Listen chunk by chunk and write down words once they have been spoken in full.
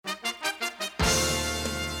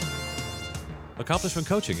Accomplishment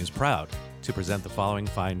Coaching is proud to present the following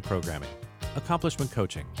fine programming. Accomplishment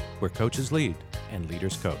Coaching, where coaches lead and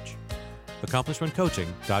leaders coach.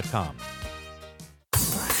 AccomplishmentCoaching.com.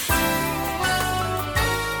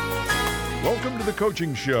 Welcome to The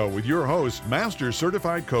Coaching Show with your host, Master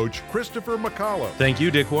Certified Coach Christopher McAuliffe. Thank you,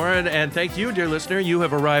 Dick Warren, and thank you, dear listener. You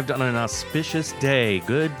have arrived on an auspicious day.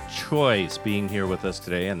 Good choice being here with us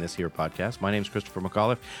today on this here podcast. My name is Christopher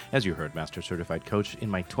McAuliffe. As you heard, Master Certified Coach in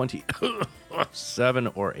my 27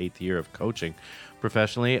 or 8th year of coaching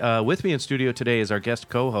professionally. With me in studio today is our guest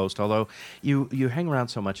co-host, although you hang around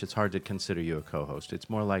so much, it's hard to consider you a co-host. It's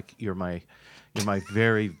more like you're my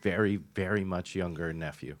very, very, very much younger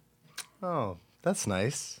nephew. Oh, that's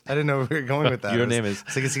nice. I didn't know we were going with that. Your name is...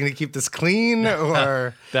 So is he going to keep this clean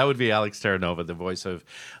or... That would be Alex Terranova, the voice of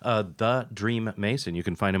The Dream Mason. You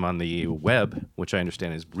can find him on the web, which I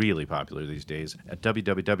understand is really popular these days, at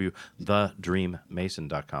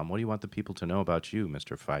www.thedreammason.com. What do you want the people to know about you,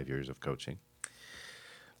 Mr. 5 years of coaching?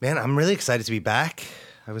 Man, I'm really excited to be back.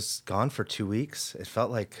 I was gone for 2 weeks. It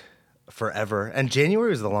felt like forever. And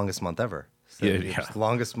January was the longest month ever. So Yeah. It was the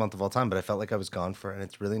longest month of all time, but I felt like I was gone and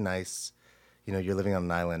it's really nice. You know, you're living on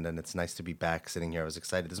an island, and it's nice to be back sitting here. I was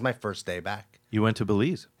excited. This is my first day back. You went to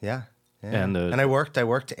Belize. Yeah. And I worked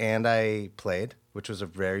and I played, which was a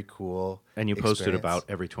very cool And you posted experience. about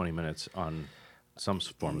every 20 minutes on some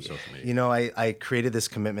form of social media. You know, I created this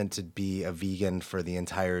commitment to be a vegan for the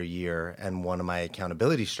entire year, and one of my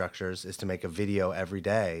accountability structures is to make a video every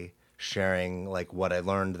day sharing like what I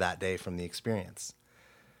learned that day from the experience.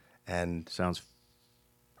 And Sounds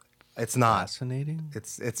it's not. fascinating.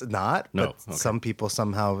 It's not, No, but okay. some people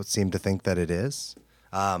somehow seem to think that it is.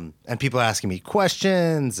 And people are asking me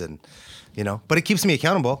questions, and but it keeps me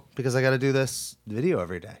accountable because I got to do this video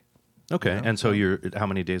every day. Okay, and so you're how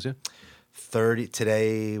many days in? 30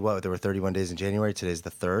 today. There were 31 days in January. Today's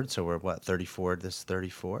the 3rd, so we're 34. This is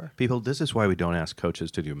 34. People, this is why we don't ask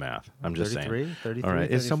coaches to do math. I'm just 33, saying. 33, All right,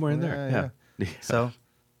 it's somewhere in 34, there. Yeah. So,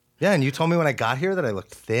 yeah, and you told me when I got here that I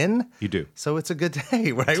looked thin. You do. So it's a good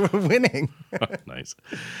day, right? We're winning. Nice.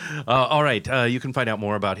 All right. You can find out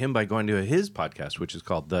more about him by going to his podcast, which is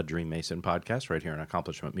called The Dream Mason Podcast, right here on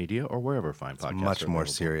Accomplishment Media or wherever fine podcasts Much are more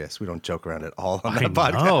available. serious. We don't joke around at all on I that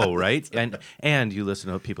podcast. know, right? And you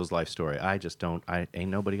listen to people's life story. I just don't.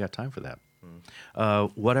 Ain't nobody got time for that.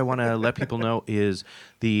 What I want to let people know is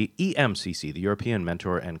the EMCC, the European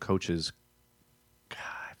Mentor and Coaches. God,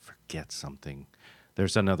 I forget something.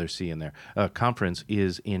 There's another C in there. Conference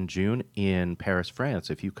is in June in Paris, France.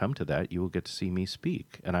 If you come to that, you will get to see me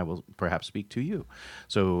speak, and I will perhaps speak to you.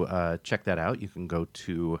 So check that out. You can go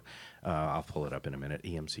to, I'll pull it up in a minute,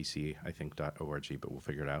 emcc, I think, .org, but we'll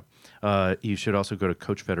figure it out. You should also go to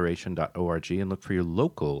coachfederation.org and look for your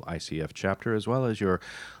local ICF chapter as well as your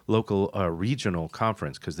local regional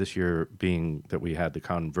conference, because this year, being that we had the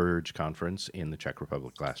Converge conference in the Czech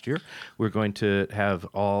Republic last year, we're going to have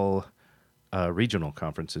all... regional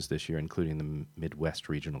conferences this year, including the Midwest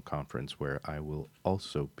Regional Conference, where I will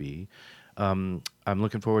also be. I'm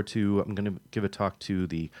looking forward to, I'm going to give a talk to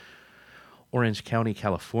the Orange County,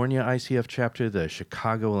 California ICF chapter, the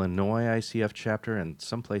Chicago, Illinois ICF chapter, and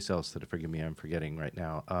someplace else that, forgive me, I'm forgetting right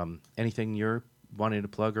now. Anything you're wanting to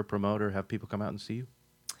plug or promote or have people come out and see you?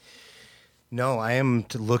 No, I am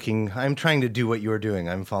I'm trying to do what you're doing.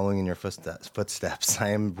 I'm following in your footsteps. I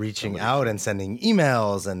am reaching out and sending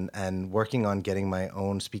emails and working on getting my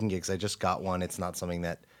own speaking gigs. I just got one. It's not something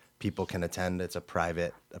that people can attend. It's a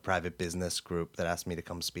private business group that asked me to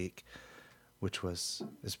come speak, which is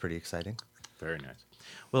pretty exciting. Very nice.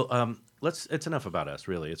 Well, it's enough about us,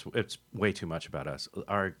 really. It's way too much about us.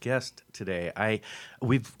 Our guest today,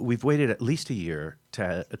 we've waited at least a year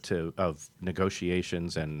of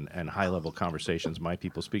negotiations and high level conversations, my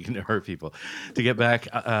people speaking to her people, to get back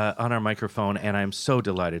on our microphone. And I'm so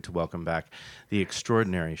delighted to welcome back the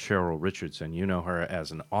extraordinary Cheryl Richardson. You know her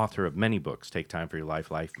as an author of many books: Take Time for Your Life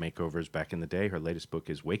Makeovers Back in the Day. Her latest book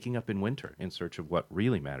is Waking Up in Winter: In Search of What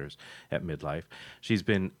Really Matters at Midlife. She's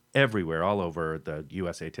been everywhere, all over the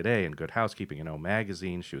USA Today and Good Housekeeping and O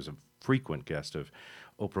Magazine. She was a frequent guest of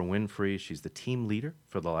Oprah Winfrey. She's the team leader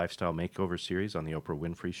for the Lifestyle Makeover series on the Oprah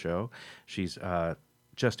Winfrey Show. She's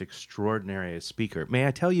just extraordinary as a speaker. May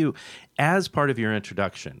I tell you, as part of your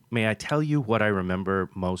introduction, may I tell you what I remember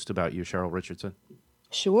most about you, Cheryl Richardson?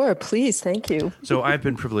 Sure, please. Thank you. So I've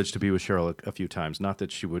been privileged to be with Cheryl a few times. Not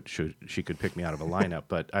that she could pick me out of a lineup,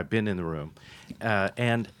 but I've been in the room.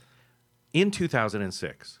 And in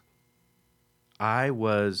 2006, I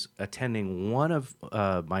was attending one of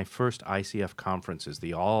my first ICF conferences,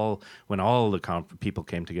 when all the people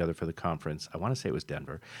came together for the conference. I want to say it was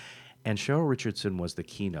Denver. And Cheryl Richardson was the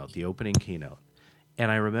keynote, the opening keynote.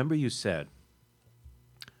 And I remember you said,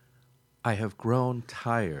 I have grown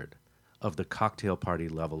tired of the cocktail party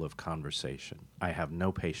level of conversation. I have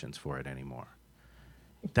no patience for it anymore.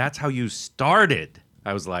 That's how you started.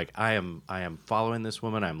 I was like, I am following this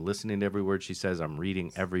woman. I'm listening to every word she says. I'm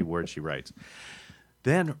reading every word she writes.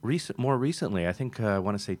 Then more recently, I think I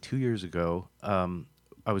want to say 2 years ago,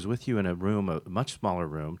 I was with you in a room, a much smaller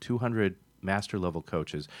room, 200 master level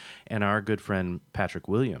coaches, and our good friend Patrick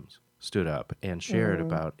Williams stood up and shared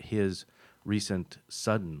about his recent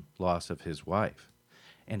sudden loss of his wife.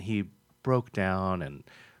 And he broke down and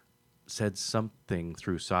said something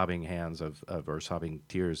through sobbing hands or sobbing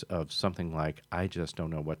tears of something like, I just don't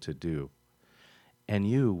know what to do. And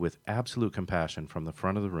you, with absolute compassion from the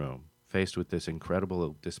front of the room, faced with this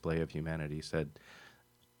incredible display of humanity, said,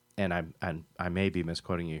 and I may be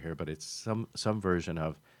misquoting you here, but it's some version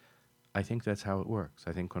of, I think that's how it works.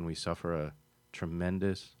 I think when we suffer a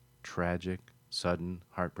tremendous, tragic, sudden,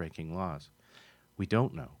 heartbreaking loss, we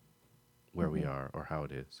don't know where we are or how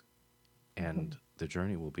it is. And the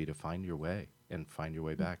journey will be to find your way and find your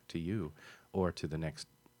way back to you or to the next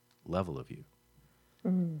level of you.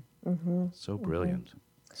 So brilliant,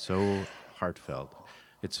 so heartfelt.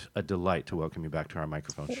 It's a delight to welcome you back to our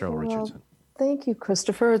microphone, Cheryl Richardson. Thank you,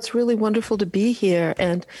 Christopher. It's really wonderful to be here.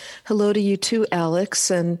 And hello to you too,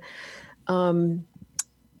 Alex. And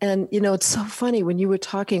it's so funny, when you were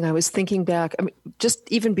talking, I was thinking back, I mean, just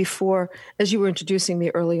even before, as you were introducing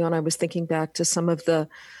me early on, I was thinking back to some of the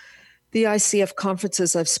ICF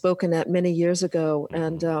conferences I've spoken at many years ago.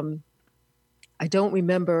 And I don't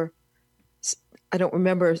remember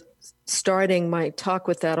starting my talk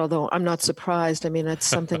with that, although I'm not surprised. I mean, it's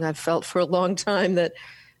something I've felt for a long time, that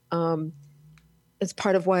it's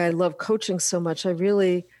part of why I love coaching so much. I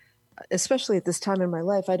really, especially at this time in my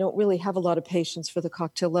life, I don't really have a lot of patience for the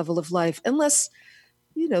cocktail level of life, unless,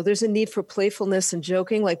 there's a need for playfulness and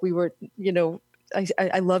joking. Like we were,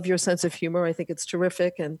 I love your sense of humor. I think it's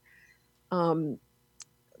terrific. And,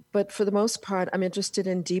 but for the most part, I'm interested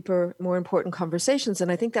in deeper, more important conversations.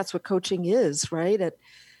 And I think that's what coaching is, right? At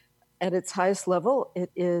its highest level,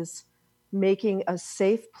 it is making a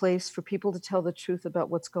safe place for people to tell the truth about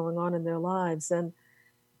what's going on in their lives. And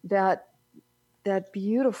that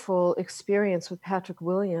beautiful experience with Patrick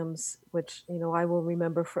Williams, which, I will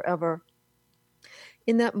remember forever.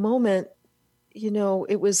 In that moment,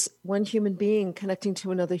 it was one human being connecting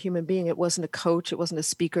to another human being. It wasn't a coach. It wasn't a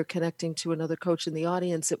speaker connecting to another coach in the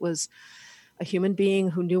audience. It was a human being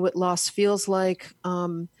who knew what loss feels like,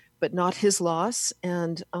 but not his loss.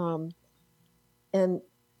 And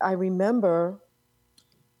I remember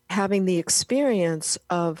having the experience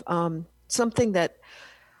of something that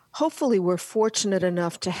hopefully we're fortunate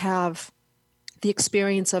enough to have the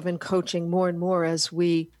experience of in coaching more and more as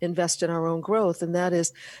we invest in our own growth. And that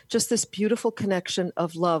is just this beautiful connection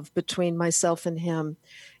of love between myself and him,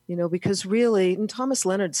 because really, and Thomas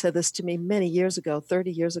Leonard said this to me many years ago,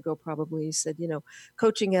 30 years ago, probably. He said,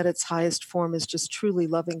 coaching at its highest form is just truly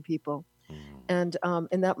loving people. And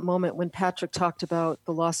in that moment when Patrick talked about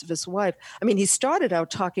the loss of his wife, I mean, he started out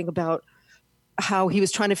talking about how he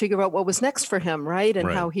was trying to figure out what was next for him, right? And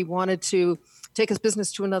how he wanted to take his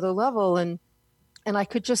business to another level. And I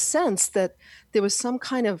could just sense that there was some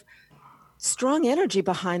kind of strong energy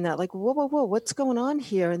behind that, like, whoa, what's going on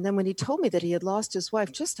here? And then when he told me that he had lost his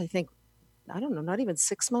wife, just, I think, I don't know, not even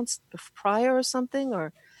 6 months prior or something,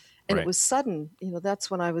 and it was sudden, that's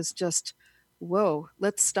when I was just, whoa,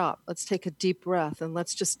 let's stop. Let's take a deep breath and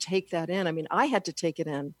let's just take that in. I mean, I had to take it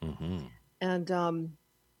in. And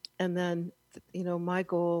then, my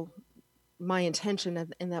goal, my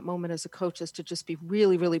intention in that moment as a coach is to just be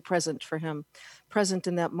really, really present for him, present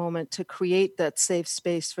in that moment, to create that safe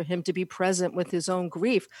space for him to be present with his own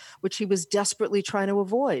grief, which he was desperately trying to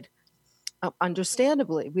avoid.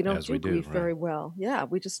 Understandably, we don't do grief very well. Yeah,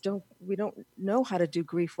 we don't know how to do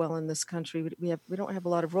grief well in this country. We don't have a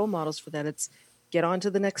lot of role models for that. It's get on to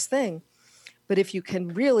the next thing. But if you can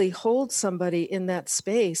really hold somebody in that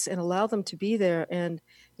space and allow them to be there and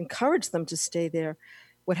encourage them to stay there,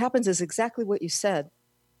 what happens is exactly what you said.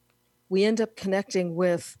 We end up connecting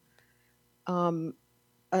with a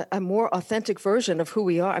more authentic version of who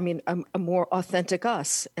we are. I mean, a more authentic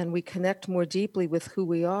us, and we connect more deeply with who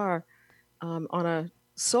we are on a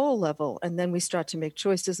soul level. And then we start to make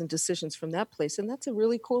choices and decisions from that place. And that's a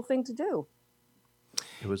really cool thing to do.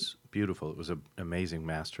 It was beautiful. It was an amazing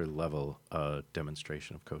master level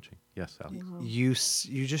demonstration of coaching. Yes, Alex. You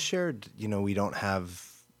just shared, we don't have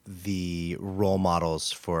the role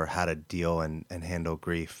models for how to deal and handle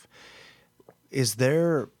grief.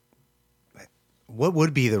 what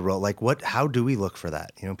would be the role? Like, how do we look for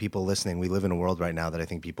that? You know, people listening, we live in a world right now that I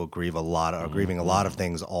think people grieving a lot of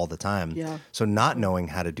things all the time. Yeah. So not knowing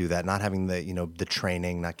how to do that, not having the, you know, the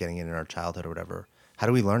training, not getting it in our childhood or whatever. How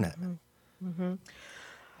do we learn it? Mm-hmm.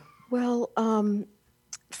 Well,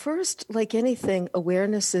 first, like anything,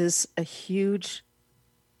 awareness is a huge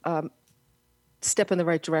step in the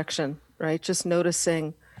right direction, right? Just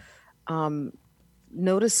noticing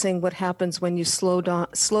what happens when you slow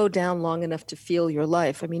down long enough to feel your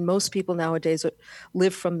life. I mean, most people nowadays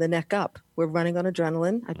live from the neck up. We're running on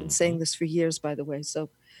adrenaline. I've been saying this for years, by the way, so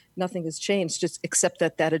nothing has changed, just except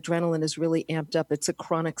that adrenaline is really amped up. It's a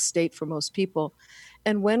chronic state for most people.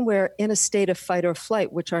 And when we're in a state of fight or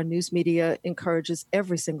flight, which our news media encourages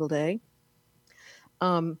every single day,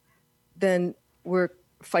 then we're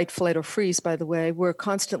fight, flight, or freeze, by the way, we're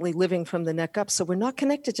constantly living from the neck up. So we're not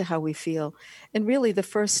connected to how we feel. And really the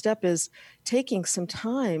first step is taking some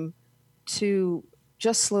time to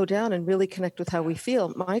just slow down and really connect with how we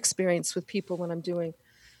feel. My experience with people when I'm doing,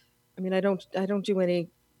 I mean, I don't do any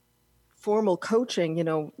formal coaching, you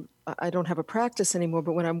know, I don't have a practice anymore,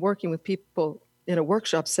 but when I'm working with people in a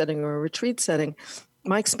workshop setting or a retreat setting,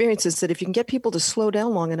 my experience is that if you can get people to slow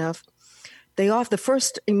down long enough, the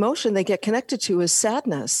first emotion they get connected to is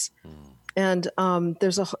sadness. And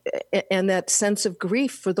there's that sense of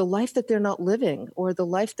grief for the life that they're not living, or the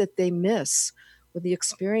life that they miss, or the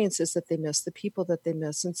experiences that they miss, the people that they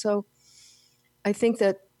miss. And so I think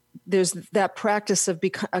that there's that practice of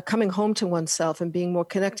coming home to oneself and being more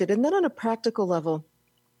connected. And then on a practical level,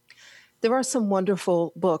 there are some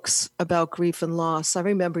wonderful books about grief and loss. I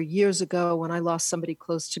remember years ago when I lost somebody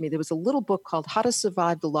close to me, there was a little book called How to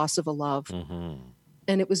Survive the Loss of a Love. Mm-hmm.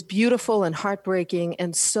 And it was beautiful and heartbreaking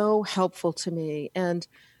and so helpful to me. And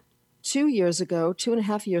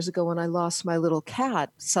 2.5 years ago, when I lost my little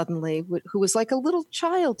cat suddenly, who was like a little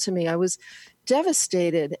child to me, I was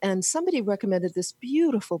devastated. And somebody recommended this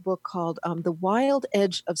beautiful book called The Wild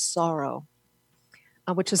Edge of Sorrow,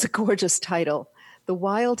 which is a gorgeous title. The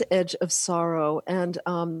Wild Edge of Sorrow. And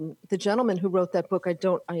the gentleman who wrote that book,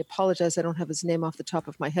 I apologize, I don't have his name off the top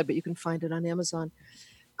of my head, but you can find it on Amazon,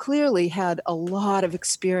 clearly had a lot of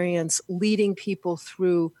experience leading people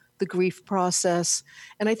through the grief process.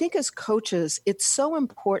 And I think as coaches, it's so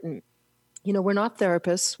important. You know, we're not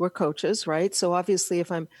therapists, we're coaches, right? So obviously,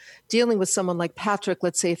 if I'm dealing with someone like Patrick,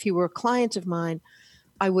 let's say if he were a client of mine,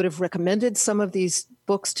 I would have recommended some of these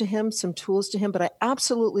books to him, some tools to him, but I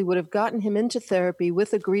absolutely would have gotten him into therapy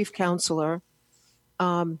with a grief counselor.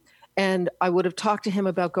 And I would have talked to him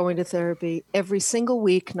about going to therapy every single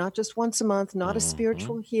week, not just once a month, not a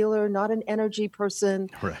spiritual healer, not an energy person,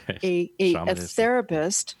 right. a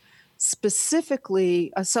therapist,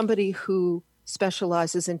 specifically somebody who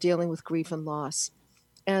specializes in dealing with grief and loss.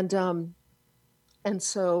 And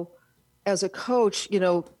so as a coach, you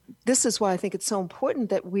know, this is why I think it's so important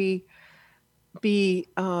that we be,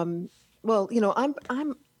 I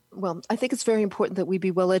think it's very important that we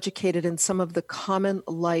be well educated in some of the common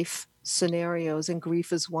life scenarios, and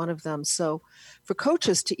grief is one of them. So for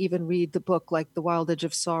coaches to even read the book like The Wild Edge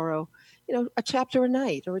of Sorrow, you know, a chapter a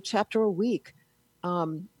night or a chapter a week,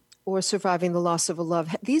 or Surviving the Loss of a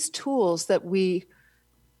Love, these tools that we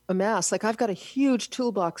amass, like I've got a huge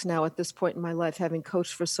toolbox now at this point in my life, having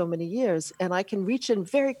coached for so many years, and I can reach in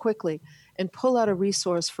very quickly and pull out a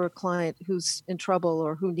resource for a client who's in trouble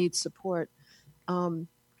or who needs support.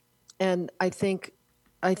 And I think,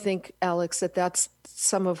 Alex, that's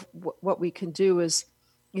some of what we can do is,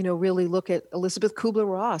 you know, really look at Elizabeth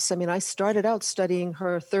Kubler-Ross. I mean, I started out studying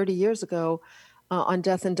her 30 years ago on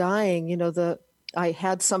death and dying. You know, I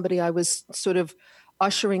had somebody I was sort of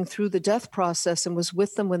ushering through the death process and was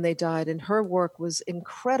with them when they died. And her work was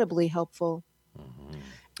incredibly helpful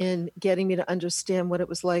in getting me to understand what it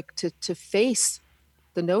was like to face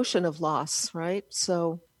the notion of loss, right?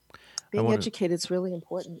 So being educated is really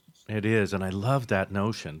important. It is, and I love that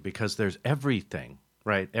notion because there's everything,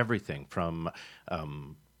 right? Everything from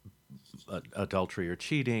adultery or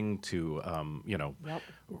cheating to,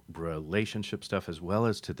 relationship stuff, as well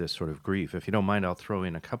as to this sort of grief. If you don't mind, I'll throw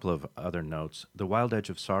in a couple of other notes. The Wild Edge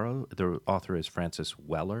of Sorrow, the author is Francis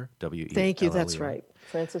Weller, W-E-L-L-E-R. Thank you, that's right.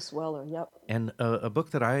 Francis Weller, yep. And a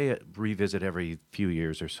book that I revisit every few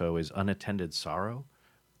years or so is Unattended Sorrow.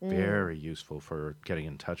 Very useful for getting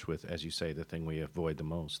in touch with, as you say, the thing we avoid the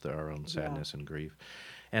most, our own sadness and grief.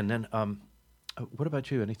 And then, what about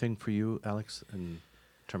you? Anything for you, Alex, in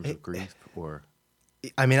terms of grief? Or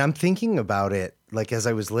I mean, I'm thinking about it, like as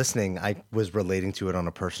I was listening, I was relating to it on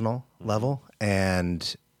a personal level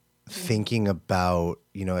and thinking about,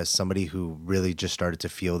 you know, as somebody who really just started to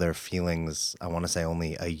feel their feelings, I want to say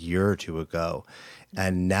only a year or two ago,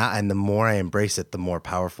 And the more I embrace it, the more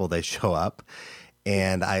powerful they show up.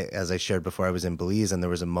 And as I shared before, I was in Belize, and there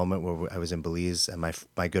was a moment where I was in Belize, and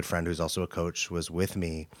my good friend, who's also a coach, was with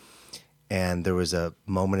me. And there was a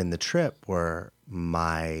moment in the trip where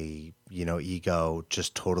my, ego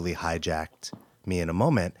just totally hijacked me in a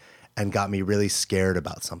moment and got me really scared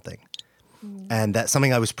about something. And that's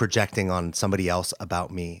something I was projecting on somebody else about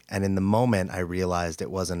me. And in the moment, I realized it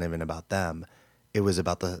wasn't even about them. It was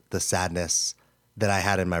about the sadness that I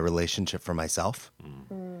had in my relationship for myself.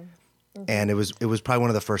 And it was probably one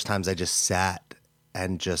of the first times I just sat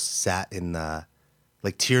in the,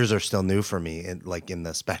 like, tears are still new for me, in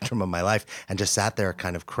the spectrum of my life, and just sat there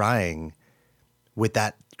kind of crying with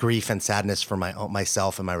that grief and sadness for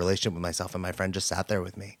myself and my relationship with myself, and my friend just sat there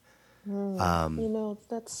with me.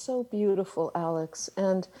 That's so beautiful, Alex.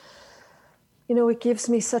 And, it gives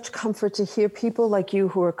me such comfort to hear people like you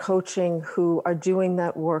who are coaching, who are doing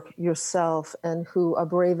that work yourself, and who are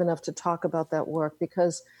brave enough to talk about that work,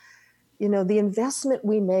 because, the investment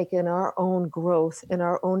we make in our own growth, in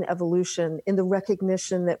our own evolution, in the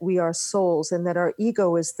recognition that we are souls and that our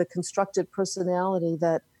ego is the constructed personality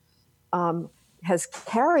that has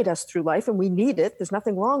carried us through life, and we need it. There's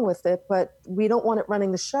nothing wrong with it, but we don't want it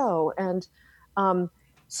running the show. And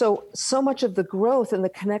so much of the growth and the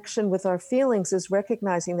connection with our feelings is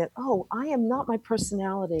recognizing that, I am not my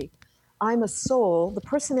personality. I'm a soul. The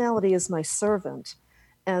personality is my servant.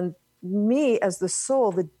 And me as the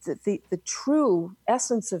soul, the true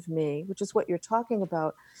essence of me, which is what you're talking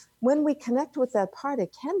about, when we connect with that part,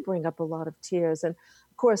 it can bring up a lot of tears. And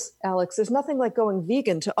of course, Alex, there's nothing like going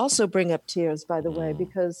vegan to also bring up tears, by the way,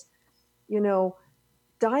 because,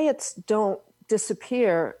 diets don't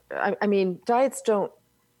disappear. I mean, diets don't,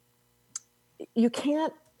 you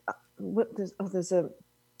can't, the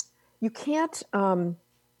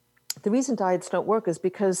reason diets don't work is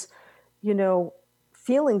because,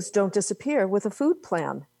 feelings don't disappear with a food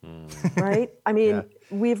plan, right? I mean,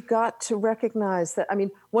 we've got to recognize that. I mean,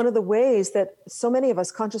 one of the ways that so many of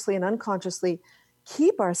us consciously and unconsciously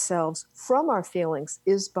keep ourselves from our feelings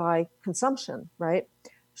is by consumption, right?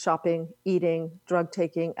 Shopping, eating, drug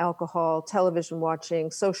taking, alcohol, television watching,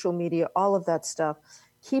 social media, all of that stuff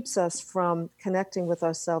keeps us from connecting with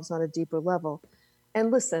ourselves on a deeper level. And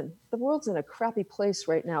listen, the world's in a crappy place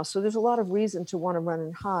right now, so there's a lot of reason to want to run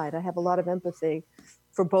and hide. I have a lot of empathy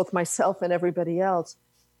for both myself and everybody else.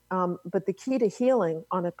 But the key to healing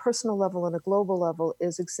on a personal level and a global level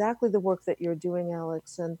is exactly the work that you're doing,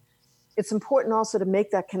 Alex. And it's important also to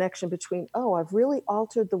make that connection between, I've really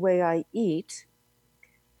altered the way I eat,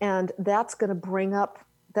 and that's going to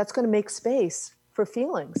make space for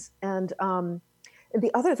feelings. And the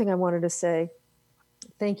other thing I wanted to say,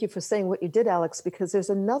 thank you for saying what you did, Alex, because there's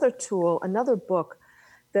another tool, another book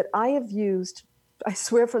that I have used, I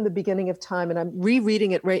swear, from the beginning of time, and I'm rereading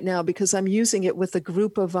it right now because I'm using it with a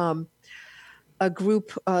group of, the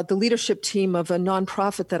leadership team of a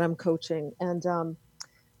nonprofit that I'm coaching. And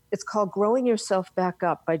it's called Growing Yourself Back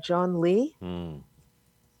Up by John Lee.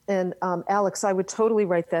 And Alex, I would totally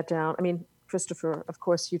write that down. I mean, Christopher, of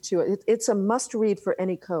course, you too. It's a must read for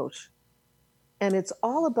any coach. And it's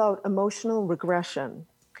all about emotional regression.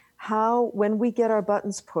 How, when we get our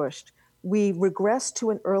buttons pushed, we regress to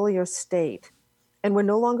an earlier state. And we're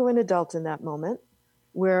no longer an adult in that moment.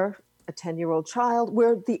 We're a 10-year-old child.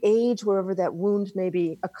 We're the age wherever that wound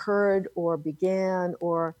maybe occurred or began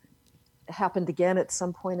or happened again at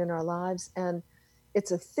some point in our lives. And it's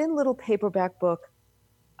a thin little paperback book.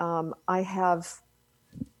 I'm the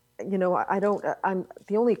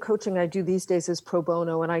only coaching I do these days is pro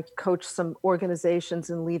bono, and I coach some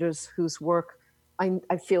organizations and leaders whose work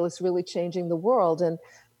I feel is really changing the world. And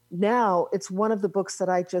now it's one of the books that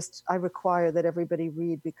I require that everybody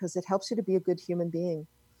read, because it helps you to be a good human being.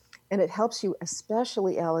 And it helps you,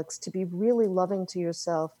 especially, Alex, to be really loving to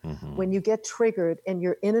yourself when you get triggered and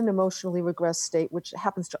you're in an emotionally regressed state, which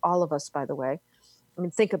happens to all of us, by the way. I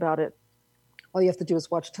mean, think about it. All you have to do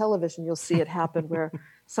is watch television. You'll see it happen where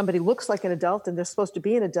somebody looks like an adult and they're supposed to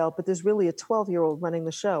be an adult, but there's really a 12-year-old running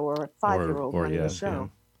the show or a 5-year-old running the show,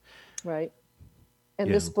 right? And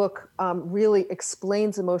this book really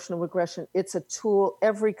explains emotional regression. It's a tool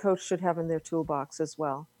every coach should have in their toolbox as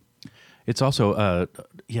well. It's also,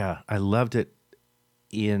 I loved it.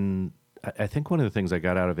 I think one of the things I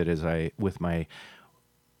got out of it is I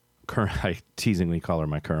teasingly call her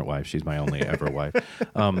my current wife. She's my only ever wife.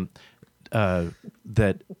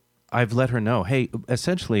 That I've let her know, hey,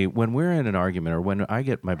 essentially, when we're in an argument or when I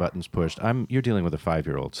get my buttons pushed, you're dealing with a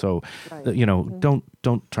 5-year-old. So, Right.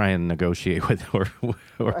 don't try and negotiate with or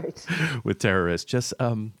Right. with terrorists. Just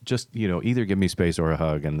either give me space or a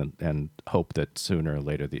hug, and hope that sooner or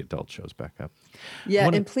later the adult shows back up. Yeah,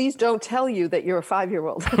 and please don't tell you that you're a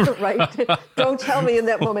 5-year-old, right? Don't tell me in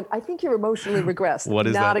that moment. I think you're emotionally regressed. What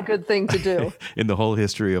is Not that? a good thing to do. In the whole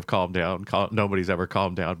history of calm down, nobody's ever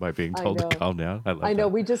calmed down by being told to calm down. I know.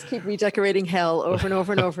 We just keep redecorating hell over and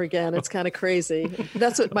over and over again. It's kind of crazy.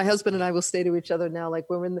 That's what my husband and I will say to each other now. Like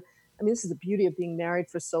this is the beauty of being married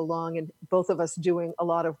for so long, and both of us doing a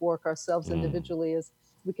lot of work ourselves individually, is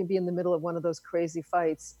we can be in the middle of one of those crazy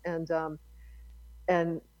fights, and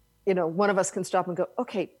one of us can stop and go,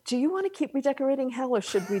 okay, do you want to keep redecorating hell, or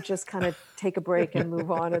should we just kind of take a break and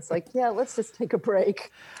move on? It's like, yeah, let's just take a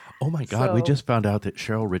break. Oh my God, we So- just found out that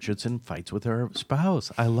Cheryl Richardson fights with her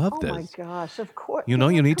spouse. I love this. Oh my gosh, of course. You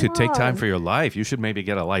need to come take time on. for your life. You should maybe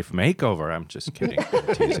get a life makeover. I'm just kidding.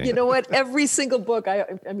 I'm teasing. You know what? Every single book, I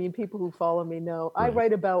mean, people who follow me know, I Right.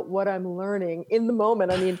 write about what I'm learning in the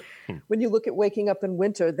moment. I mean, when you look at Waking Up in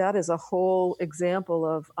Winter, that is a whole example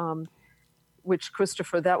of, which,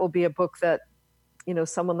 Christopher, that will be a book that,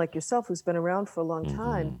 someone like yourself who's been around for a long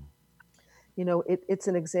time, it's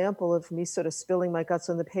an example of me sort of spilling my guts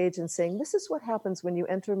on the page and saying, this is what happens when you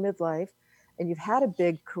enter midlife and you've had a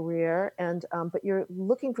big career, and but you're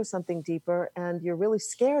looking for something deeper, and you're really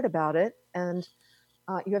scared about it, and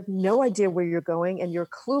you have no idea where you're going, and you're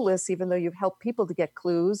clueless, even though you've helped people to get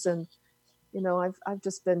clues. And I've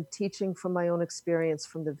just been teaching from my own experience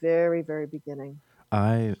from the very, very beginning.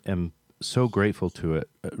 I am so grateful to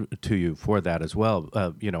you for that as well.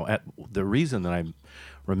 The reason that I'm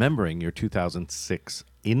remembering your 2006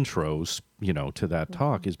 intros, to that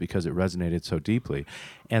talk is because it resonated so deeply.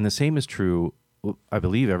 And the same is true, I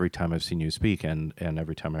believe, every time I've seen you speak and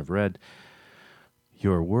every time I've read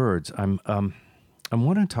your words. I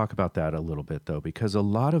want to talk about that a little bit, though, because a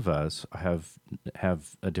lot of us have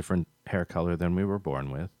a different hair color than we were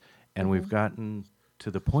born with, and we've gotten to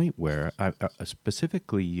the point where,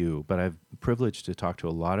 specifically you, but I've privileged to talk to a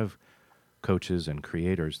lot of coaches and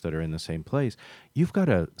creators that are in the same place. You've got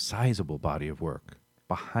a sizable body of work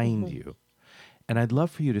behind you. And I'd love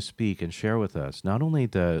for you to speak and share with us not only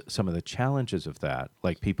some of the challenges of that,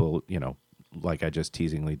 like people, like I just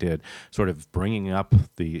teasingly did, sort of bringing up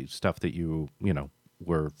the stuff that you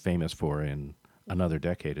were famous for in another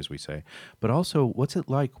decade, as we say, but also what's it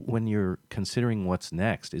like when you're considering what's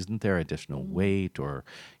next? Isn't there additional weight, or,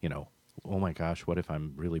 oh my gosh, what if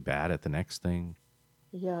I'm really bad at the next thing?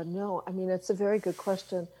 Yeah, no, I mean, it's a very good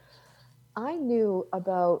question. I knew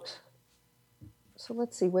about, so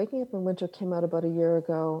let's see, Waking Up in Winter came out about a year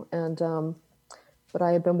ago, and but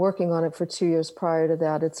I had been working on it for 2 years prior to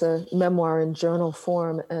that. It's a memoir in journal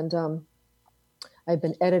form, and I've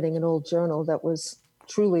been editing an old journal that was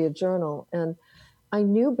truly a journal. And I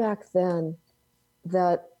knew back then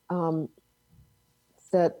that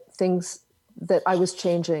that I was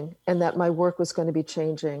changing, and that my work was going to be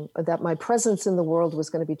changing, that my presence in the world was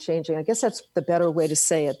going to be changing. I guess that's the better way to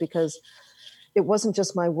say it, because it wasn't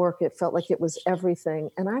just my work. It felt like it was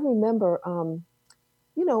everything. And I remember,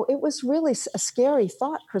 it was really a scary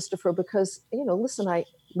thought, Christopher, because, listen, I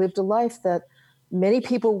lived a life that many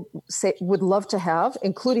people would love to have,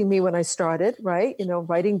 including me when I started, right?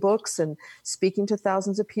 Writing books and speaking to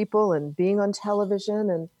thousands of people and being on television.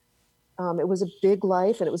 And it was a big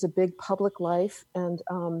life, and it was a big public life. And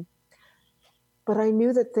but I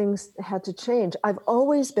knew that things had to change. I've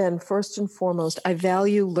always been, first and foremost, I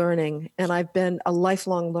value learning, and I've been a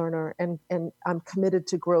lifelong learner, and I'm committed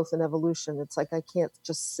to growth and evolution. It's like I can't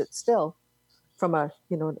just sit still from a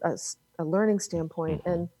learning standpoint.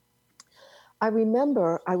 And I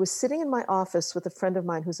remember I was sitting in my office with a friend of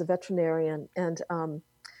mine who's a veterinarian, and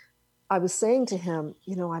I was saying to him,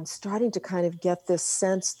 I'm starting to kind of get this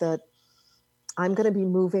sense that I'm going to be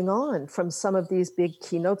moving on from some of these big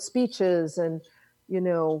keynote speeches and,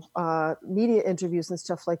 media interviews and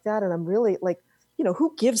stuff like that. And I'm really like,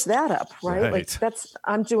 who gives that up, right? Like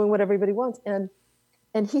I'm doing what everybody wants. And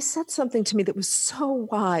he said something to me that was so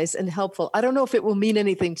wise and helpful. I don't know if it will mean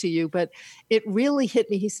anything to you, but it really hit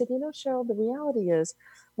me. He said, Cheryl, the reality is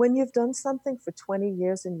when you've done something for 20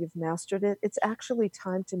 years and you've mastered it, it's actually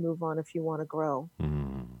time to move on if you want to grow.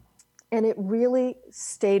 And it really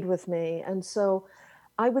stayed with me. And so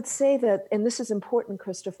I would say that, and this is important,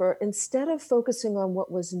 Christopher, instead of focusing on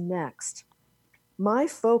what was next, my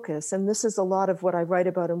focus, and this is a lot of what I write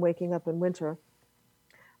about in Waking Up in Winter,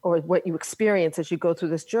 or what you experience as you go through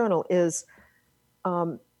this journal, is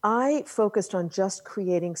I focused on just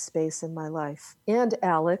creating space in my life. And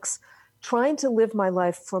Alex, trying to live my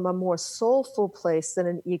life from a more soulful place than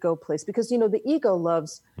an ego place, because the ego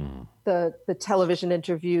loves the television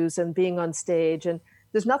interviews and being on stage, and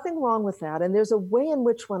there's nothing wrong with that. And there's a way in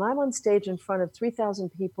which when I'm on stage in front of 3,000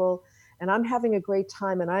 people and I'm having a great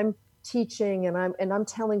time and I'm teaching and I'm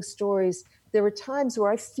telling stories, there are times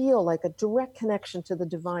where I feel like a direct connection to the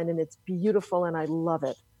divine, and it's beautiful and I love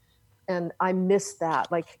it. And I miss that,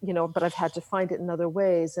 but I've had to find it in other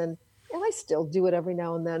ways. And I still do it every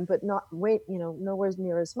now and then, but nowhere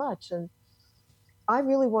near as much. And I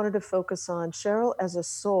really wanted to focus on Cheryl as a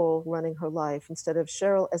soul running her life instead of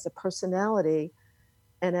Cheryl as a personality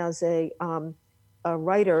and as a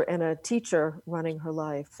writer and a teacher running her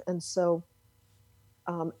life. And so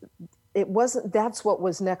that's what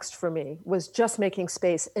was next for me, was just making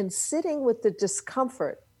space and sitting with the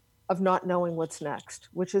discomfort of not knowing what's next,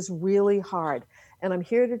 which is really hard. And I'm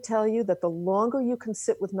here to tell you that the longer you can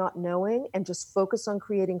sit with not knowing and just focus on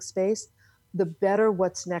creating space, the better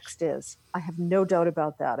what's next is. I have no doubt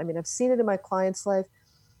about that. I mean, I've seen it in my client's life,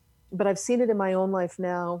 but I've seen it in my own life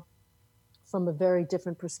now from a very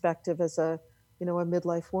different perspective as a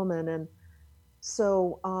midlife woman. And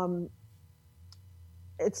so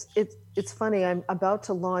it's funny. I'm about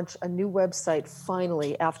to launch a new website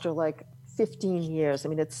finally after 15 years. I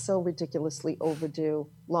mean, it's so ridiculously overdue,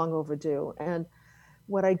 long overdue. And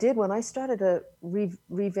what I did when I started to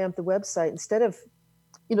revamp the website, instead of,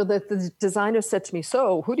 the designer said to me,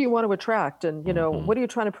 "So who do you want to attract? And, what are you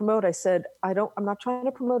trying to promote?" I said, I'm not trying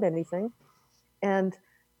to promote anything. And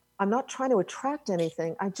I'm not trying to attract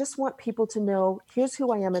anything. I just want people to know, here's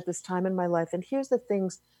who I am at this time in my life. And here's the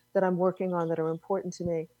things that I'm working on that are important to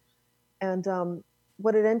me. And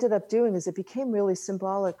what it ended up doing is it became really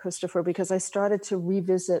symbolic, Christopher, because I started to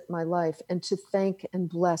revisit my life and to thank and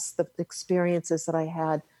bless the experiences that I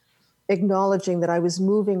had, acknowledging that I was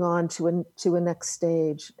moving on to a next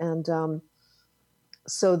stage. And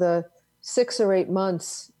so the 6 or 8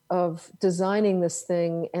 months of designing this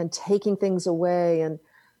thing and taking things away and,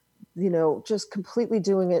 just completely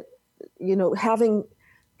doing it, having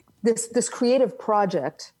this creative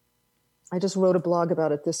project. I just wrote a blog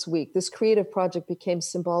about it this week. This creative project became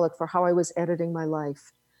symbolic for how I was editing my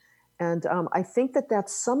life. And I think that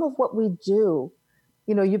that's some of what we do.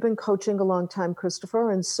 You've been coaching a long time, Christopher.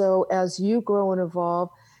 And so as you grow and evolve,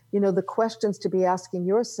 the questions to be asking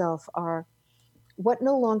yourself are, what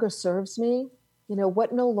no longer serves me?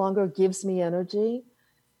 What no longer gives me energy?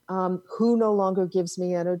 Who no longer gives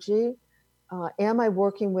me energy? Am I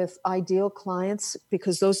working with ideal clients?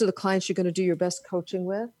 Because those are the clients you're going to do your best coaching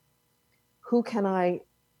with. Who can I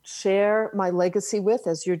share my legacy with,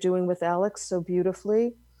 as you're doing with Alex so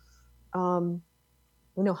beautifully? How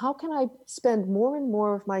can I spend more and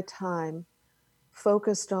more of my time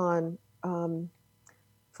focused on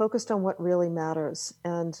what really matters?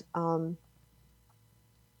 And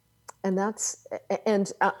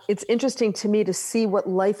it's interesting to me to see what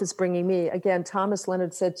life is bringing me. Again, Thomas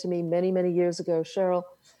Leonard said to me many, many years ago, "Cheryl,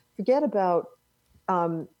 forget about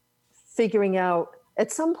figuring out." At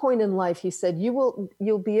some point in life, he said,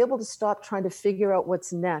 you'll be able to stop trying to figure out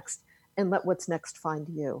what's next and let what's next find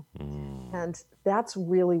you. And that's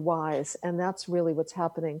really wise. And that's really what's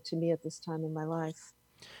happening to me at this time in my life.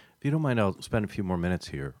 If you don't mind, I'll spend a few more minutes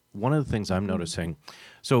here. One of the things I'm noticing,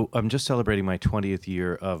 so I'm just celebrating my 20th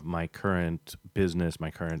year of my current business, my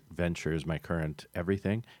current ventures, my current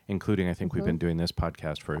everything, including, I think we've been doing this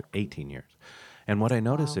podcast for 18 years. And what I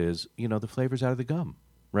notice is, the flavor's out of the gum,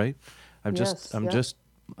 right? I'm just kind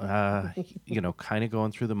of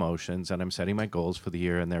going through the motions, and I'm setting my goals for the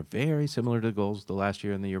year, and they're very similar to the goals the last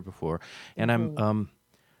year and the year before. And I'm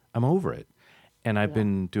over it. And I've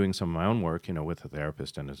been doing some of my own work, with a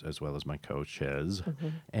therapist and as well as my coaches.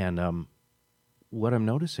 And what I'm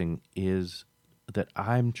noticing is that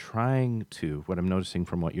what I'm noticing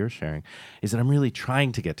from what you're sharing is that I'm really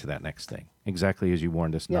trying to get to that next thing, exactly as you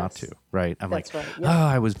warned us not to, right? I'm That's like, right, yeah.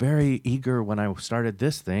 I was very eager when I started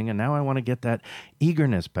this thing, and now I want to get that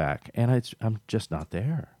eagerness back. And I'm just not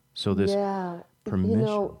there. So this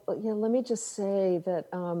permission. Let me just say that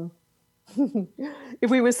if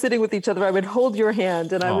we were sitting with each other, I would hold your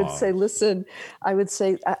hand and I would say, listen, I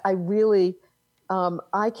really,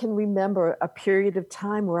 I can remember a period of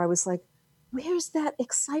time where I was like, where's that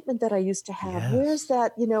excitement that I used to have? Yes. Where's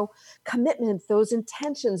that, commitment, those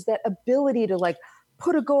intentions, that ability to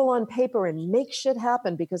put a goal on paper and make shit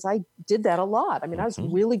happen? Because I did that a lot. I mean, I was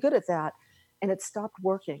really good at that, and it stopped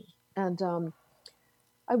working. And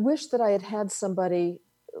I wish that I had had somebody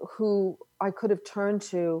who I could have turned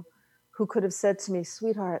to, who could have said to me,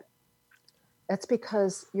 sweetheart, that's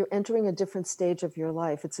because you're entering a different stage of your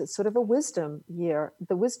life. It's sort of a wisdom year,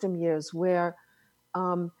 the wisdom years where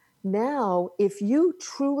now, if you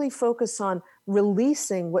truly focus on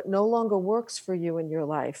releasing what no longer works for you in your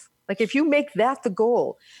life, like if you make that the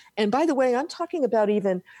goal, and by the way, I'm talking about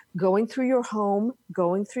even going through your home,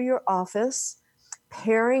 going through your office,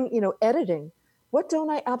 pairing, editing. What don't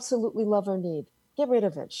I absolutely love or need? Get rid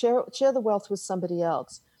of it. Share the wealth with somebody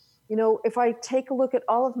else. If I take a look at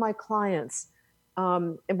all of my clients,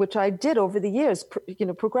 which I did over the years,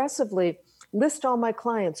 progressively list all my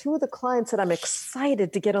clients. Who are the clients that I'm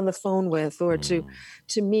excited to get on the phone with or to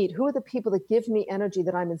meet? Who are the people that give me energy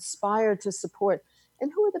that I'm inspired to support?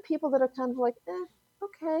 And who are the people that are kind of like,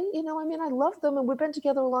 okay, I love them and we've been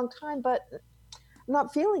together a long time, but I'm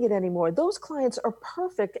not feeling it anymore. Those clients are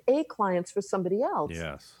perfect A clients for somebody else.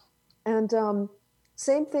 Yes. And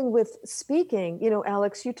same thing with speaking.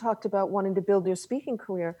 Alex, you talked about wanting to build your speaking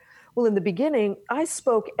career. Well, in the beginning, I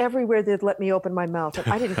spoke everywhere they'd let me open my mouth. And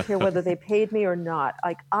I didn't care whether they paid me or not.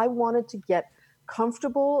 Like, I wanted to get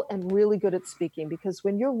comfortable and really good at speaking, because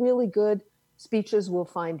when you're really good, speeches will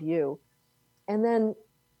find you. And then,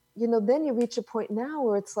 then you reach a point now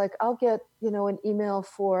where it's like, I'll get, an email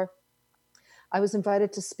I was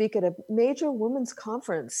invited to speak at a major women's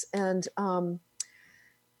conference, and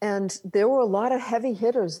there were a lot of heavy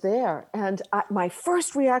hitters there. And my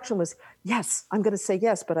first reaction was, yes, I'm going to say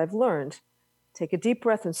yes, but I've learned, take a deep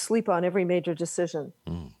breath and sleep on every major decision.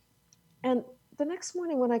 And the next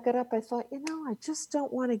morning when I got up, I thought, I just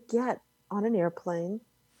don't want to get on an airplane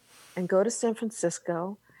and go to San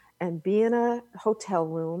Francisco and be in a hotel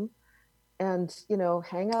room and,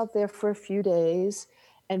 hang out there for a few days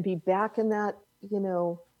and be back in that,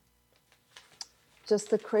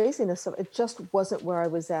 just the craziness of it. Just wasn't where I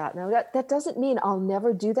was at. Now that doesn't mean I'll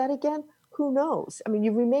never do that again. Who knows? I mean,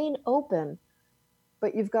 you remain open,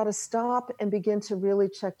 but you've got to stop and begin to really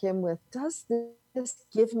check in with, does this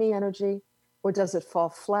give me energy, or does it fall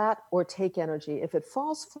flat or take energy? If it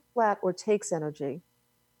falls flat or takes energy,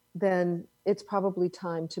 then it's probably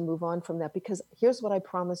time to move on from that. Because here's what I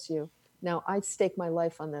promise you. Now, I stake my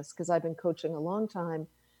life on this because I've been coaching a long time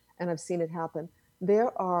and I've seen it happen.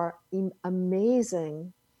 There are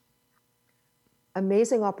amazing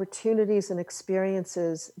opportunities and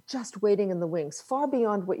experiences just waiting in the wings, far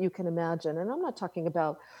beyond what you can imagine. And I'm not talking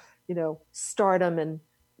about, stardom and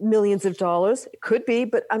millions of dollars. It could be,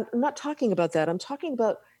 but I'm not talking about that. I'm talking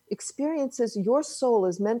about experiences your soul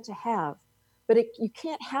is meant to have, but you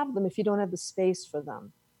can't have them if you don't have the space for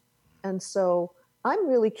them. And so I'm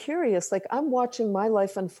really curious. Like, I'm watching my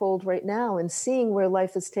life unfold right now and seeing where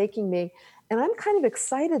life is taking me. And I'm kind of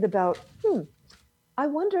excited about, I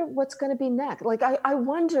wonder what's going to be next. Like, I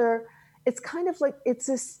wonder, it's kind of like, it's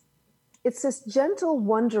this gentle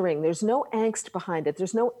wondering. There's no angst behind it.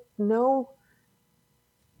 There's no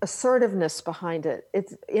assertiveness behind it.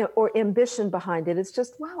 It's, or ambition behind it. It's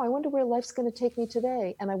just, wow, I wonder where life's going to take me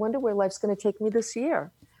today. And I wonder where life's going to take me this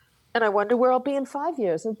year. And I wonder where I'll be in 5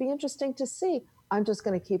 years. It'd be interesting to see. I'm just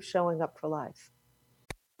going to keep showing up for life.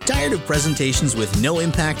 Tired of presentations with no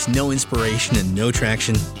impact, no inspiration, and no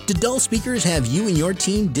traction? Do dull speakers have you and your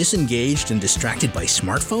team disengaged and distracted by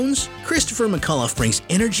smartphones? Christopher McAuliffe brings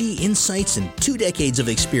energy, insights, and 2 decades of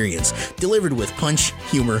experience, delivered with punch,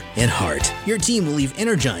 humor, and heart. Your team will leave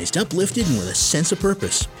energized, uplifted, and with a sense of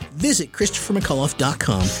purpose. Visit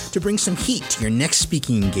ChristopherMcAuliffe.com to bring some heat to your next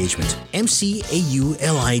speaking engagement. McAuliffe.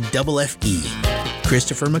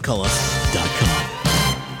 ChristopherMcAuliffe.com.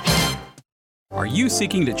 Are you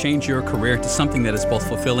seeking to change your career to something that is both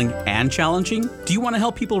fulfilling and challenging? Do you want to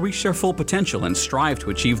help people reach their full potential and strive to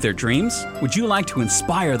achieve their dreams? Would you like to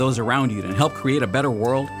inspire those around you and help create a better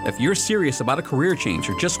world? If you're serious about a career change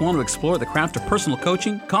or just want to explore the craft of personal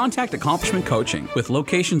coaching, contact Accomplishment Coaching. With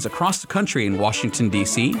locations across the country in Washington,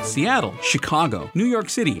 D.C., Seattle, Chicago, New York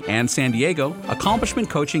City, and San Diego, Accomplishment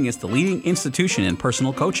Coaching is the leading institution in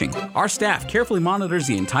personal coaching. Our staff carefully monitors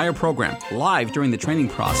the entire program live during the training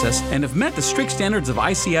process and have met the strict standards of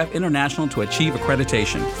ICF International to achieve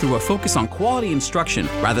accreditation. Through a focus on quality instruction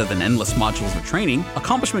rather than endless modules of training,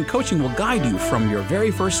 Accomplishment Coaching will guide you from your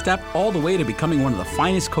very first step all the way to becoming one of the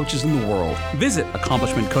finest coaches in the world. Visit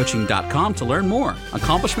AccomplishmentCoaching.com to learn more.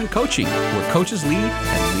 Accomplishment Coaching, where coaches lead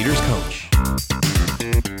and leaders coach.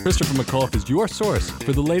 Christopher McAuliffe is your source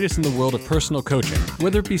for the latest in the world of personal coaching.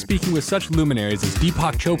 Whether it be speaking with such luminaries as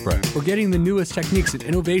Deepak Chopra or getting the newest techniques and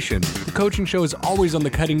innovation, the Coaching Show is always on the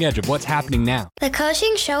cutting edge of what's happening now. The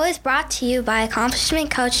Coaching Show is brought to you by Accomplishment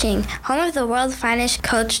Coaching, home of the world's finest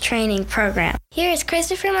coach training program. Here is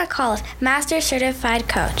Christopher McAuliffe, Master Certified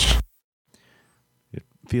Coach. It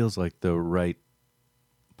feels like the right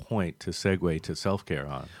point to segue to self-care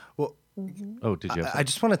on. Well, Oh, did you have I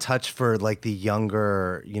just want to touch for like the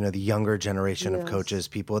younger generation of Yes. coaches,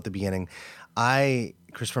 people at the beginning.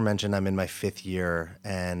 Christopher mentioned I'm in my 5th year,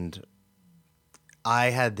 and I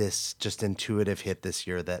had this just intuitive hit this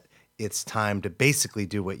year that it's time to basically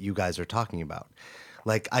do what you guys are talking about.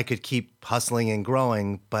 Like, I could keep hustling and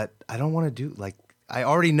growing, but I don't want to do, like, I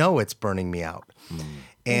already know it's burning me out.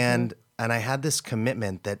 And I had this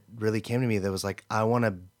commitment that really came to me that was like, I want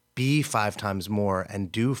to be 5 times more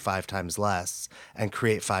and do 5 times less and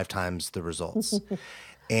create 5 times the results.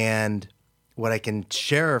 And what I can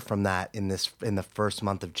share from that in the first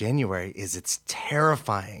month of January is it's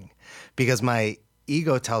terrifying, because my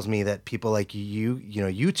ego tells me that people like you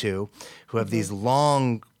two who have these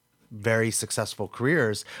long, very successful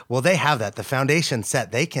careers, well, they have that, the foundation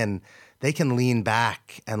set. They can lean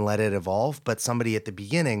back and let it evolve. But somebody at the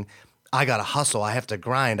beginning, I got to hustle. I have to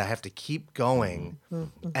grind. I have to keep going.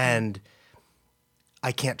 And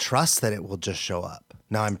I can't trust that it will just show up.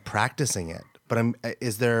 Now I'm practicing it, but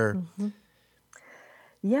is there...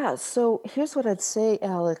 Yeah, so here's what I'd say,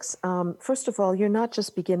 Alex. First of all, you're not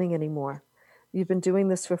just beginning anymore. You've been doing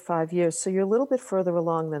this for 5 years, so you're a little bit further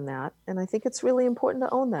along than that. And I think it's really important to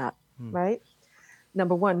own that, right?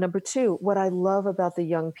 Number one. Number two, what I love about the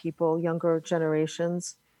young people, younger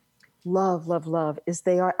generations, love, is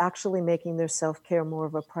they are actually making their self-care more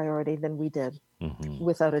of a priority than we did,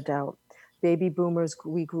 without a doubt. Baby boomers,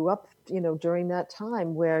 we grew up, during that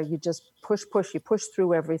time where you just you push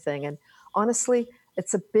through everything. And honestly,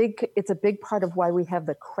 it's a big part of why we have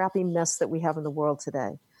the crappy mess that we have in the world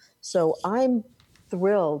today. So I'm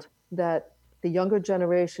thrilled that the younger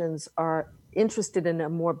generations are interested in a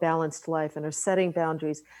more balanced life and are setting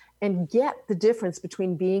boundaries and get the difference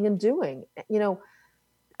between being and doing.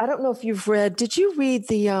 I don't know if you've read, did you read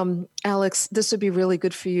the, Alex, this would be really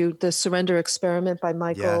good for you, The Surrender Experiment by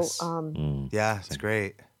Michael. Yes. Yeah, it's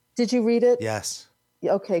great. Did you read it? Yes.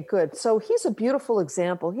 Okay, good. So he's a beautiful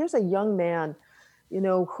example. Here's a young man,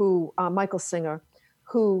 who, Michael Singer,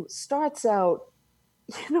 who starts out,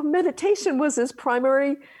 meditation was his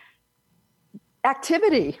primary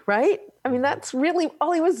activity, right? I mean, that's really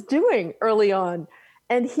all he was doing early on.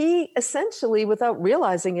 And he essentially, without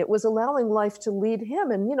realizing it, was allowing life to lead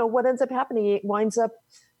him. And, what ends up happening, he winds up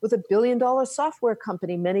with $1 billion software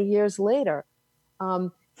company many years later.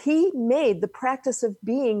 He made the practice of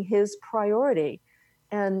being his priority.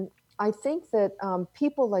 And I think that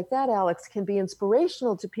people like that, Alex, can be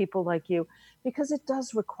inspirational to people like you, because it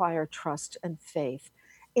does require trust and faith.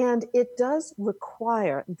 And it does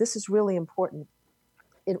require, this is really important,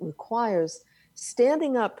 it requires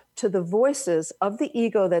standing up to the voices of the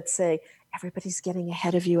ego that say, everybody's getting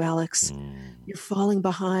ahead of you, Alex. You're falling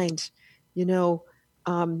behind. You're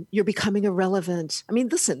becoming irrelevant. I mean,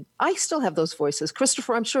 listen, I still have those voices.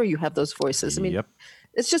 Christopher, I'm sure you have those voices. I mean,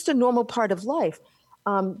 It's just a normal part of life.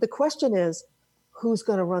 The question is, who's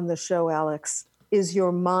going to run the show, Alex? Is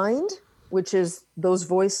your mind, which is those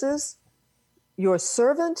voices, your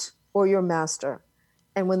servant or your master?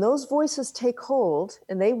 And when those voices take hold,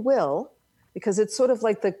 and they will, because it's sort of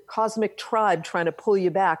like the cosmic tribe trying to pull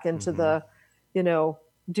you back into the,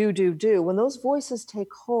 do. When those voices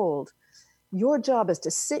take hold, your job is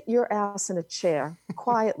to sit your ass in a chair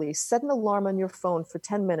quietly, set an alarm on your phone for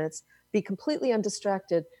 10 minutes, be completely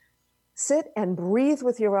undistracted, sit and breathe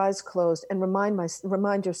with your eyes closed, and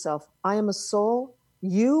remind yourself, I am a soul.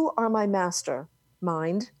 You are my master,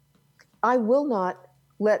 mind. I will not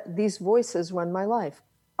let these voices run my life.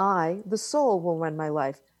 I, the soul, will run my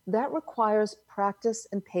life. That requires practice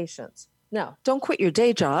and patience. Now, don't quit your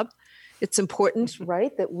day job. It's important,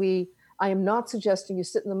 right? I am not suggesting you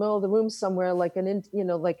sit in the middle of the room somewhere like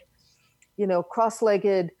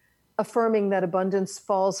cross-legged, affirming that abundance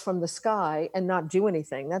falls from the sky and not do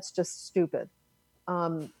anything. That's just stupid.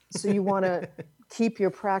 So you want to keep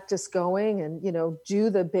your practice going and, do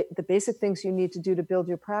the basic things you need to do to build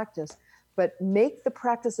your practice. But make the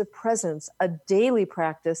practice of presence a daily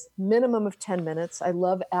practice, minimum of 10 minutes. I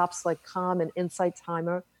love apps like Calm and Insight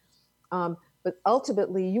Timer. But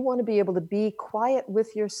ultimately, you want to be able to be quiet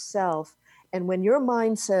with yourself. And when your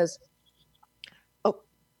mind says, oh,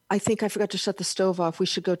 I think I forgot to shut the stove off, we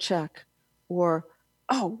should go check. Or,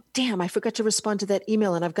 oh, damn, I forgot to respond to that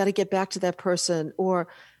email and I've got to get back to that person. Or,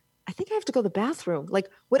 I think I have to go to the bathroom. Like,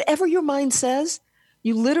 whatever your mind says,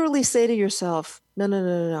 you literally say to yourself,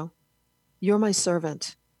 no. You're my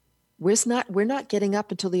servant. We're not getting up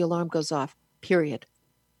until the alarm goes off, period.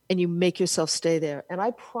 And you make yourself stay there. And I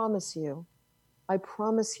promise you,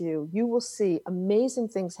 you will see amazing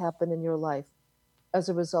things happen in your life as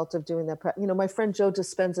a result of doing that. My friend Joe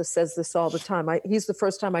Dispenza says this all the time. He's the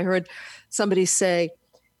first time I heard somebody say,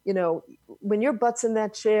 when your butt's in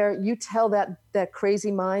that chair, you tell that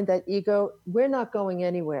crazy mind, that ego, we're not going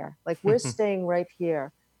anywhere. Like, we're staying right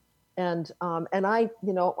here. And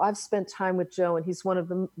I've spent time with Joe, and he's one of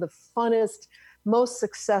the funnest, most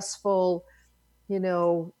successful,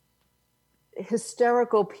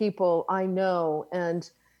 hysterical people I know. And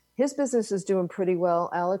his business is doing pretty well,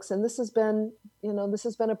 Alex. And this has been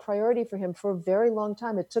a priority for him for a very long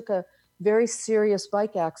time. It took a very serious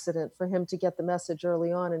bike accident for him to get the message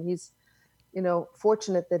early on. And he's,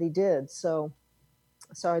 fortunate that he did. So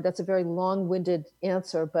sorry, that's a very long-winded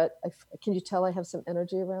answer, but can you tell I have some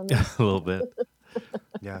energy around this? A little bit.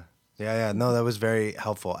 Yeah. No, that was very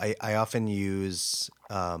helpful. I often use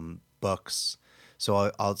books.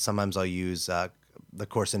 So sometimes I'll use The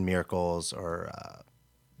Course in Miracles or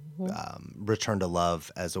Return to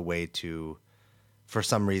Love as a way to, for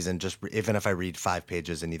some reason, just even if I read 5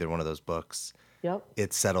 pages in either one of those books,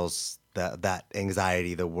 it settles that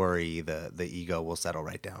anxiety, the worry, the ego will settle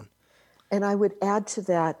right down. And I would add to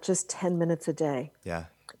that just 10 minutes a day. Yeah.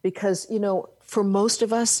 Because, for most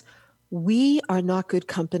of us, we are not good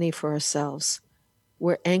company for ourselves.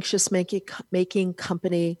 We're anxious making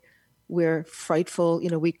company. We're frightful.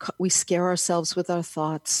 We scare ourselves with our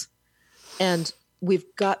thoughts. And we've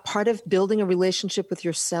got part of building a relationship with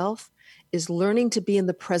yourself is learning to be in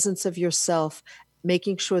the presence of yourself,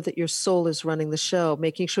 making sure that your soul is running the show,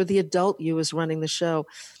 making sure the adult you is running the show.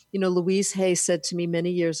 Louise Hay said to me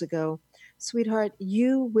many years ago, "Sweetheart,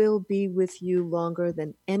 you will be with you longer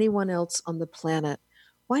than anyone else on the planet.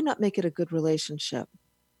 Why not make it a good relationship?"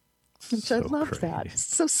 Which I love that.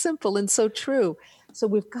 It's so simple and so true. So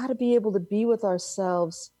we've got to be able to be with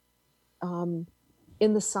ourselves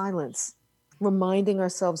in the silence, reminding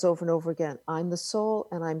ourselves over and over again, I'm the soul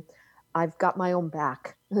and I've got my own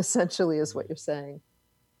back, essentially is what you're saying.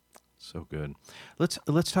 So good.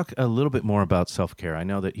 Let's talk a little bit more about self-care. I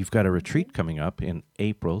know that you've got a retreat coming up in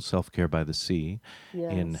April, Self-Care by the Sea,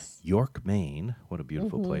 in York, Maine. What a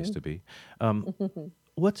beautiful place to be.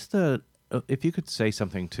 If you could say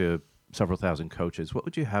something to several thousand coaches, what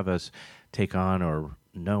would you have us take on or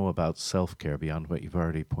know about self-care beyond what you've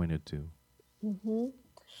already pointed to?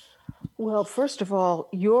 Well, first of all,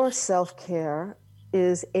 your self-care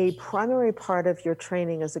is a primary part of your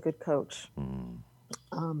training as a good coach.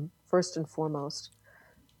 First and foremost.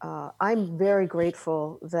 I'm very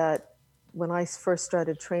grateful that when I first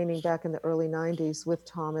started training back in the early 90s with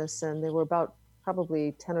Thomas, and there were about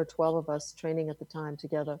probably 10 or 12 of us training at the time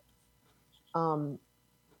together,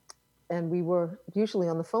 and we were usually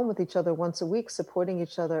on the phone with each other once a week, supporting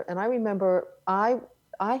each other. And I remember I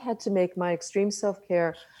had to make my extreme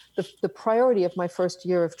self-care the priority of my first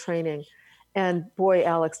year of training. And boy,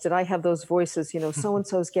 Alex, did I have those voices,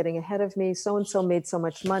 so-and-so's getting ahead of me, so-and-so made so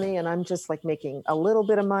much money, and I'm just like making a little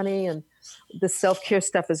bit of money, and the self-care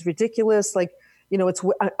stuff is ridiculous. Like,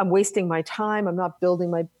 I'm wasting my time. I'm not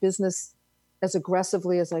building my business as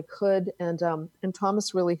aggressively as I could. And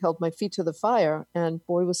Thomas really held my feet to the fire, and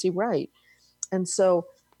boy, was he right. And so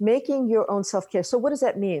making your own self-care. So what does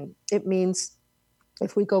that mean? It means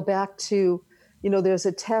if we go back to, there's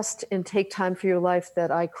a test in Take Time for Your Life that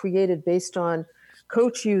I created based on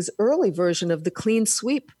Coach U's early version of the Clean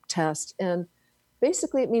Sweep test. And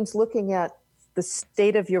basically it means looking at the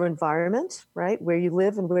state of your environment, right? Where you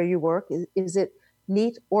live and where you work. Is it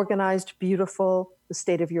neat, organized, beautiful? The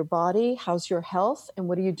state of your body, how's your health, and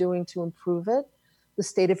what are you doing to improve it? The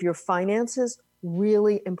state of your finances,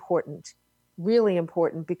 really important,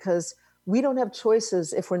 because we don't have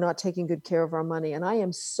choices if we're not taking good care of our money. And I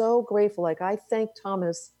am so grateful. Like, I thank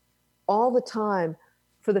Thomas all the time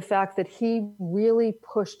for the fact that he really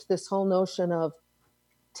pushed this whole notion of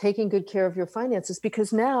taking good care of your finances,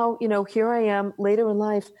 because now, here I am later in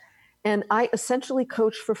life, and I essentially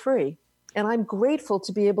coach for free. And I'm grateful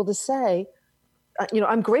to be able to say,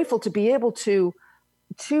 I'm grateful to be able to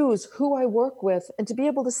choose who I work with and to be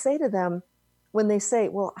able to say to them when they say,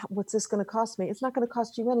 well, what's this going to cost me? It's not going to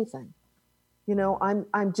cost you anything.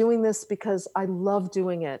 I'm doing this because I love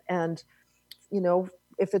doing it. And,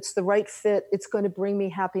 if it's the right fit, it's going to bring me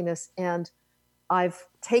happiness. And I've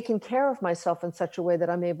taken care of myself in such a way that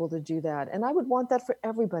I'm able to do that. And I would want that for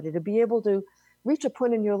everybody, to be able to reach a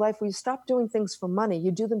point in your life where you stop doing things for money.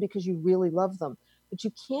 You do them because you really love them. But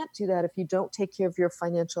you can't do that if you don't take care of your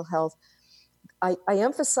financial health. I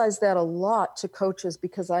emphasize that a lot to coaches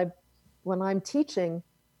because when I'm teaching,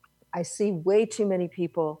 I see way too many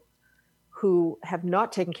people who have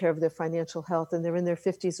not taken care of their financial health, and they're in their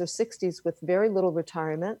 50s or 60s with very little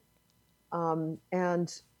retirement.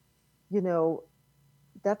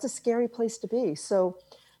 That's a scary place to be. So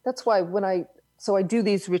that's why I do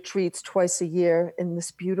these retreats twice a year in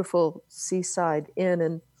this beautiful seaside inn,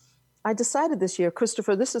 and I decided this year,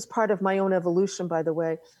 Christopher, this is part of my own evolution, by the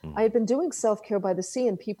way. I had been doing self-care by the sea,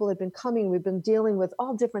 and people had been coming. We've been dealing with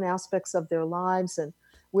all different aspects of their lives, and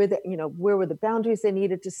where were the boundaries they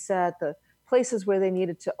needed to set, the places where they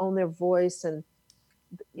needed to own their voice, and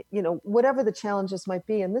whatever the challenges might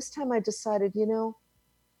be. And this time I decided,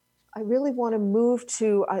 I really want to move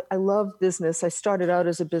to, I love business. I started out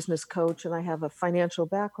as a business coach, and I have a financial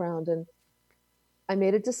background. And I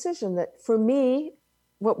made a decision that for me,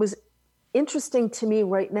 what was interesting to me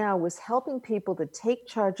right now was helping people to take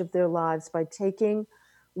charge of their lives by taking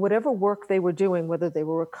whatever work they were doing, whether they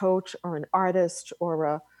were a coach or an artist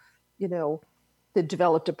or they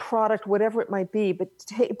developed a product, whatever it might be, but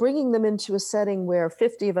bringing them into a setting where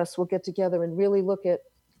 50 of us will get together and really look at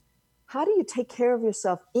how do you take care of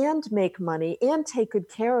yourself and make money and take good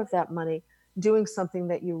care of that money doing something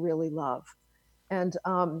that you really love. And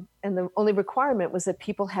the only requirement was that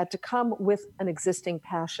people had to come with an existing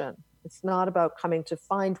passion. It's not about coming to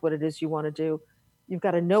find what it is you want to do. You've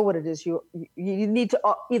got to know what it is. You need to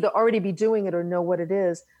either already be doing it or know what it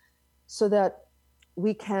is, so that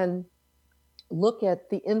we can look at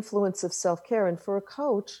the influence of self-care. And for a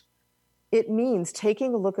coach, it means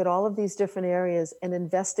taking a look at all of these different areas and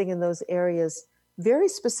investing in those areas very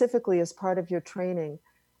specifically as part of your training,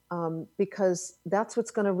 because that's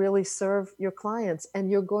what's going to really serve your clients. And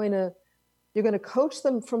you're going to coach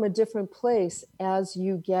them from a different place as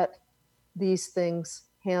you get these things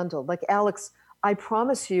handled. Like Alex, I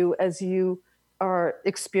promise you, as you are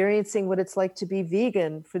experiencing what it's like to be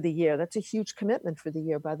vegan for the year, that's a huge commitment for the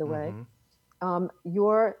year, by the way.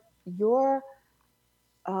 Your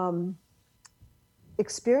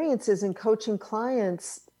experiences in coaching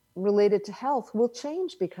clients related to health will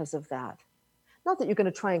change because of that. Not that you're going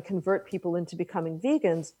to try and convert people into becoming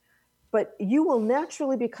vegans, but you will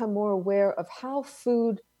naturally become more aware of how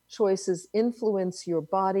food choices influence your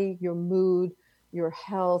body, your mood, your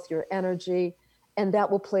health, your energy, and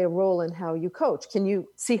that will play a role in how you coach. Can you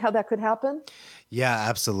see how that could happen? Yeah,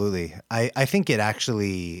 absolutely. I think it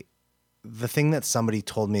actually, the thing that somebody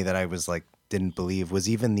told me that I was like, didn't believe was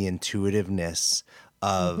even the intuitiveness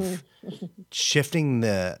of shifting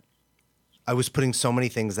I was putting so many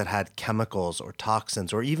things that had chemicals or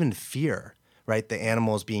toxins or even fear, right? The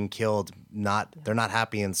animals being killed, they're not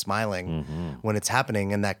happy and smiling when it's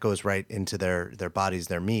happening, and that goes right into their bodies,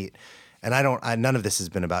 their meat. And none of this has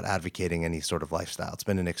been about advocating any sort of lifestyle. It's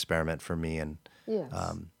been an experiment for me. And yes.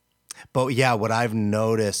 But yeah, what I've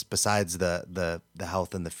noticed besides the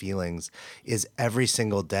health and the feelings is every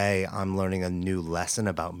single day I'm learning a new lesson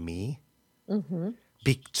about me,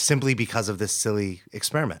 simply because of this silly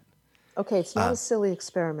experiment. Okay, it's not a silly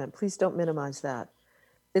experiment. Please don't minimize that.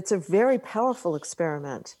 It's a very powerful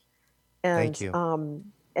experiment. And, thank you.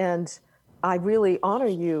 And I really honor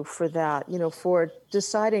you for that, for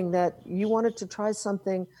deciding that you wanted to try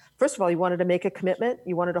something. First of all, you wanted to make a commitment.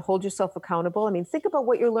 You wanted to hold yourself accountable. I mean, think about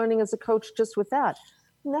what you're learning as a coach just with that.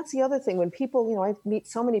 And that's the other thing. When people, I meet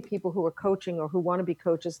so many people who are coaching or who want to be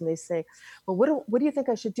coaches, and they say, well, what do you think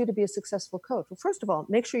I should do to be a successful coach? Well, first of all,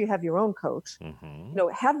 make sure you have your own coach,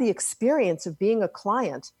 have the experience of being a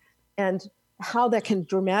client and how that can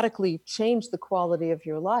dramatically change the quality of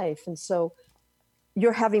your life. And so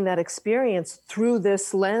you're having that experience through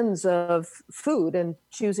this lens of food and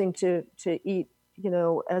choosing to eat,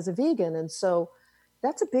 as a vegan. And so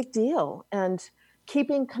that's a big deal. And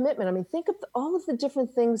keeping commitment. I mean, think of all of the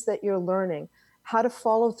different things that you're learning, how to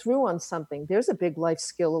follow through on something. There's a big life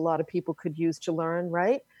skill a lot of people could use to learn,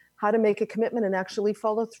 right? How to make a commitment and actually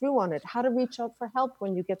follow through on it. How to reach out for help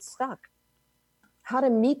when you get stuck. How to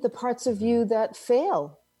meet the parts of you that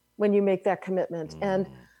fail when you make that commitment and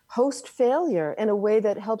host failure in a way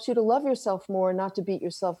that helps you to love yourself more, not to beat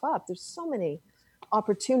yourself up. There's so many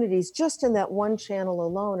opportunities just in that one channel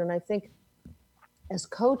alone. And I think as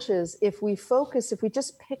coaches, if we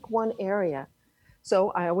just pick one area.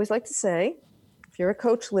 So I always like to say, if you're a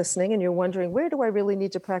coach listening and you're wondering, where do I really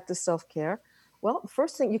need to practice self-care? Well,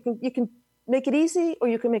 first thing, you can make it easy or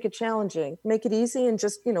you can make it challenging. Make it easy and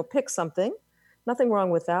just, pick something. Nothing wrong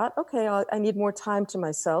with that. Okay, I need more time to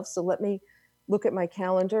myself. So let me look at my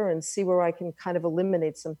calendar and see where I can kind of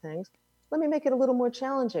eliminate some things. Let me make it a little more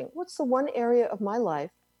challenging. What's the one area of my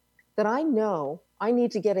life that I know I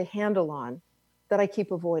need to get a handle on that I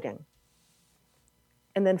keep avoiding?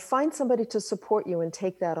 And then find somebody to support you and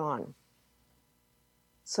take that on.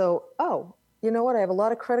 So, you know what? I have a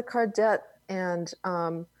lot of credit card debt and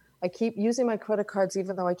I keep using my credit cards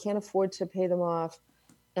even though I can't afford to pay them off.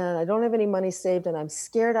 And I don't have any money saved and I'm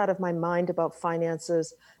scared out of my mind about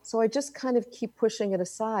finances. So I just kind of keep pushing it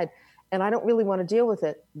aside and I don't really want to deal with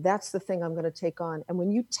it. That's the thing I'm going to take on. And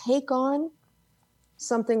when you take on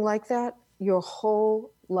something like that, your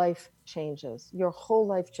whole life changes. Your whole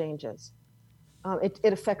life changes.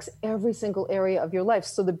 It affects every single area of your life.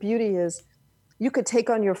 So the beauty is you could take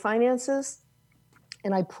on your finances,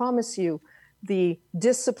 and I promise you, the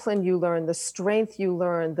discipline you learn, the strength you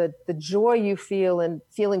learn, the joy you feel and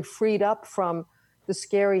feeling freed up from the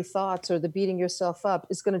scary thoughts or the beating yourself up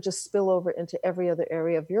is going to just spill over into every other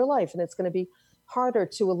area of your life. And it's going to be harder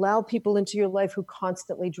to allow people into your life who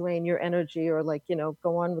constantly drain your energy or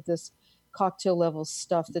go on with this cocktail level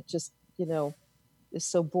stuff that just, is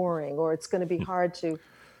so boring, or it's going to be hard to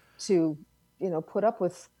put up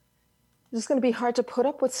with. It's going to be hard to put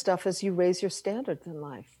up with stuff as you raise your standards in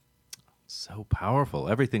life. So powerful.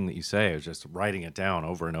 Everything that you say is just writing it down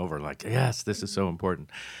over and over. Like, yes, this is so important.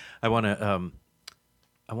 I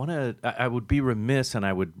would be remiss and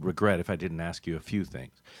I would regret if I didn't ask you a few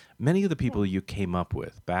things. Many of the people you came up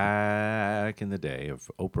with back in the day of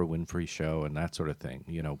Oprah Winfrey Show and that sort of thing,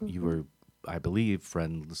 you were, I believe,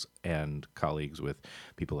 friends and colleagues with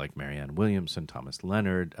people like Marianne Williamson, Thomas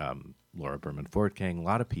Leonard, Laura Berman Fortgang. A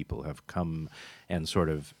lot of people have come and sort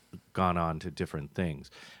of gone on to different things.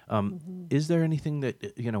 Is there anything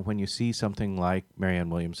that, when you see something like Marianne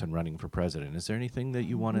Williamson running for president, is there anything that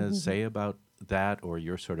you want to say about that, or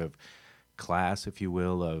your sort of class, if you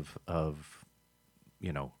will, of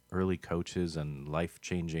early coaches and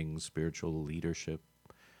life-changing spiritual leadership?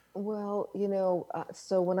 Well,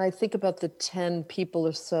 so when I think about the 10 people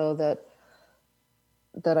or so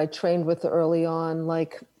that I trained with early on,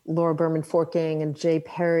 like Laura Berman Fortgang and Jay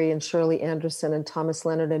Perry and Shirley Anderson and Thomas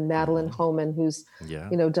Leonard and Madeline Homan, who's,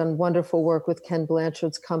 done wonderful work with Ken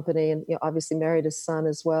Blanchard's company and obviously married his son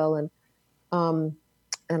as well. And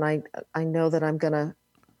I know that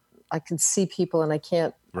I can see people and I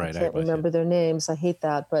can't remember their names. I hate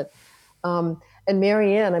that. But, and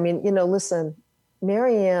Marianne, listen,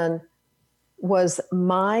 Marianne was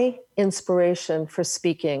my inspiration for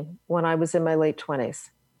speaking when I was in my late 20s.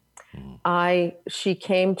 She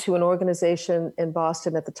came to an organization in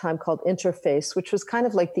Boston at the time called Interface, which was kind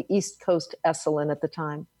of like the East Coast Esalen at the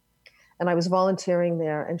time. And I was volunteering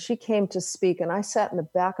there, and she came to speak, and I sat in the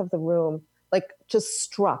back of the room, just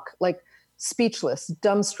struck, speechless,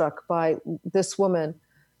 dumbstruck by this woman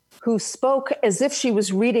who spoke as if she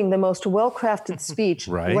was reading the most well-crafted speech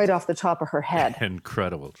right off the top of her head.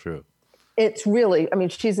 Incredible, true. It's really,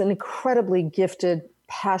 she's an incredibly gifted,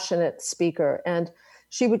 passionate speaker. And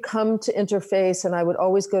she would come to Interface and I would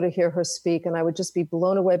always go to hear her speak, and I would just be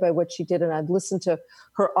blown away by what she did. And I'd listen to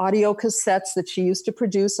her audio cassettes that she used to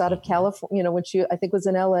produce out of California, when she, I think, was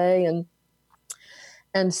in LA.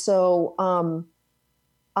 And so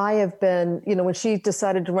I have been, when she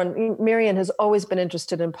decided to run, Marianne has always been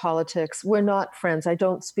interested in politics. We're not friends. I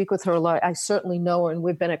don't speak with her a lot. I certainly know her, and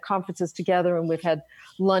we've been at conferences together and we've had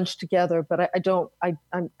lunch together, but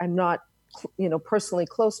I'm not, personally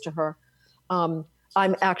close to her.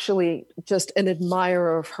 I'm actually just an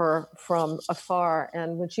admirer of her from afar.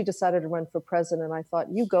 And when she decided to run for president, I thought,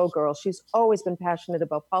 you go, girl. She's always been passionate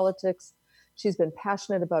about politics. She's been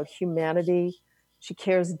passionate about humanity. She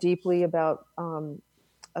cares deeply about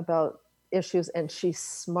issues, and she's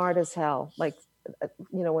smart as hell.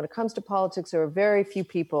 When it comes to politics, there are very few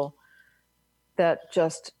people that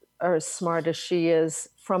just are as smart as she is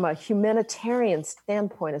from a humanitarian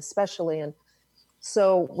standpoint, especially. And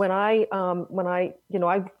so when I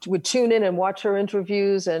would tune in and watch her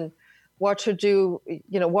interviews and watch her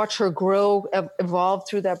watch her grow, evolve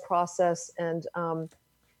through that process, and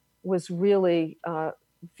was really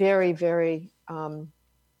very, very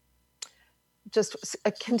just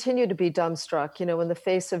continue to be dumbstruck, in the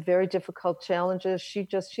face of very difficult challenges.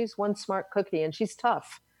 She's one smart cookie, and she's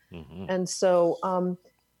tough. Mm-hmm. And so,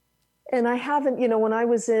 and I haven't, when I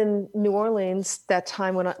was in New Orleans that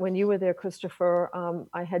time when you were there, Christopher,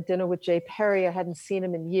 I had dinner with Jay Perry. I hadn't seen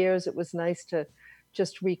him in years. It was nice to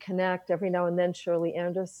just reconnect. Every now and then, Shirley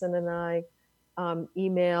Anderson and I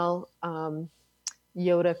email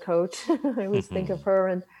Yoda Coach. I always think of her.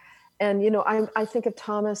 And I think of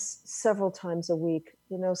Thomas several times a week,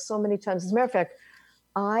 so many times. As a matter of fact,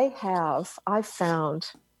 I have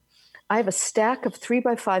a stack of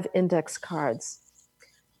 3x5 index cards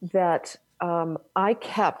that I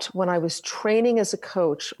kept when I was training as a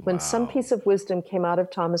coach. When some piece of wisdom came out of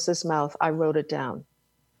Thomas's mouth, I wrote it down.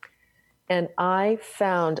 And I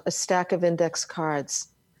found a stack of index cards,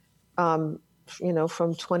 from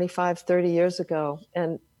 25, 30 years ago.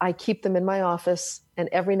 And I keep them in my office. And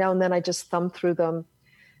every now and then I just thumb through them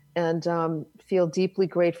and feel deeply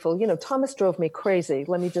grateful. Thomas drove me crazy.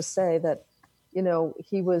 Let me just say that,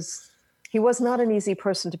 he was not an easy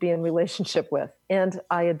person to be in relationship with, and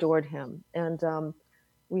I adored him. And,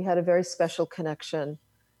 We had a very special connection,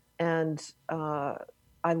 and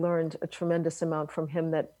I learned a tremendous amount from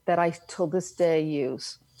him that I till this day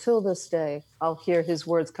use. Till this day, I'll hear his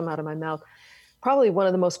words come out of my mouth. Probably one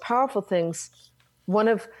of the most powerful things, when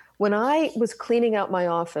I was cleaning out my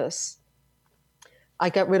office, I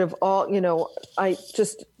got rid of all, I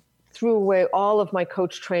just threw away all of my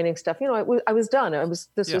coach training stuff. I was done.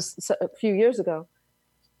 This was a few years ago.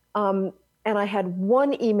 And I had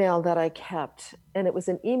one email that I kept, and it was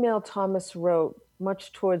an email Thomas wrote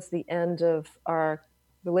much towards the end of our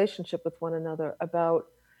relationship with one another about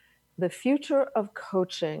the future of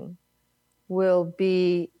coaching will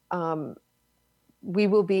be, we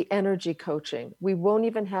will be energy coaching. We won't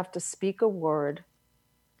even have to speak a word.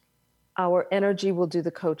 Our energy will do the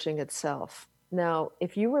coaching itself. Now,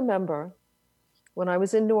 if you remember, when I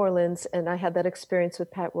was in New Orleans and I had that experience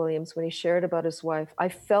with Pat Williams, when he shared about his wife, I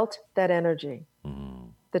felt that energy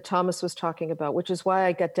that Thomas was talking about, which is why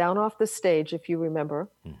I got down off the stage, if you remember,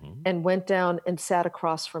 and went down and sat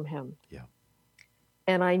across from him. Yeah.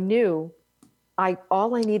 And I knew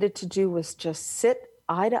all I needed to do was just sit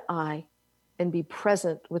eye to eye and be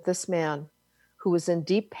present with this man who was in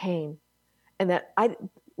deep pain, and that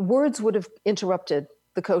words would have interrupted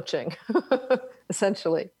the coaching,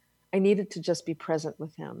 essentially. I needed to just be present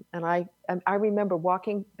with him. And I remember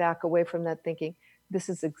walking back away from that thinking, this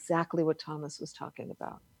is exactly what Thomas was talking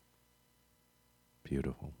about.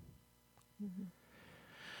 Beautiful.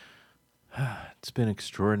 It's been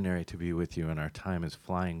extraordinary to be with you, and our time is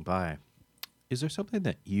flying by. Is there something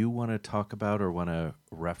that you want to talk about or want to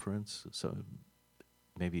reference? So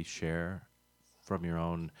maybe share from your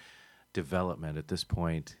own development at this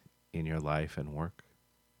point in your life and work?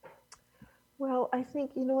 Well, I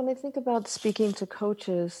think, when I think about speaking to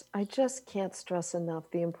coaches, I just can't stress enough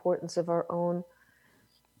the importance of our own,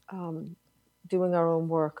 doing our own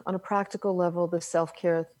work. On a practical level, the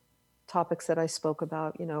self-care topics that I spoke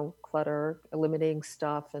about, clutter, eliminating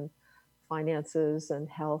stuff, and finances and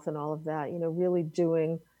health and all of that, really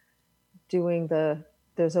doing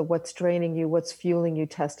there's a what's draining you, what's fueling you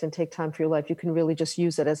test, and take time for your life. You can really just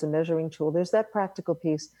use it as a measuring tool. There's that practical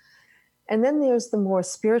piece. And then there's the more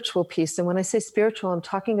spiritual piece. And when I say spiritual, I'm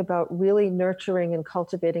talking about really nurturing and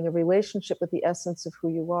cultivating a relationship with the essence of who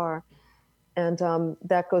you are. And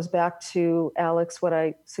that goes back to, Alex, what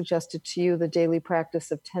I suggested to you, the daily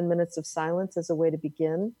practice of 10 minutes of silence as a way to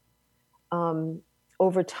begin.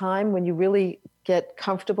 Over time, when you really get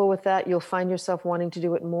comfortable with that, you'll find yourself wanting to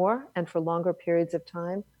do it more and for longer periods of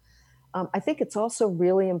time. I think it's also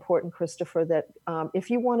really important, Christopher, that if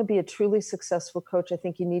you want to be a truly successful coach, I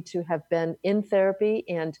think you need to have been in therapy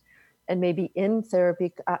and maybe in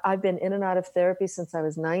therapy. I've been in and out of therapy since I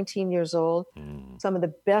was 19 years old. Some of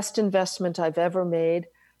the best investment I've ever made.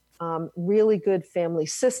 Really good family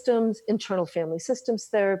systems, internal family systems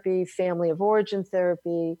therapy, family of origin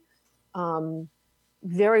therapy.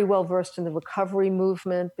 Very well versed in the recovery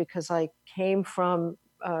movement because I came from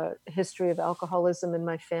a history of alcoholism in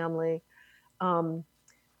my family.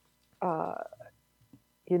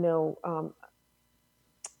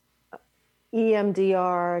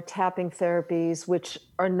 EMDR, tapping therapies, which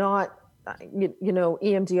are not,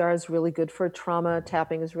 EMDR is really good for trauma.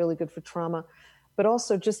 Tapping is really good for trauma, but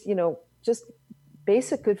also just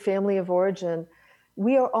basic good family of origin.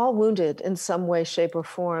 We are all wounded in some way, shape, or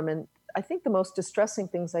form. And I think the most distressing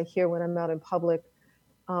things I hear when I'm out in public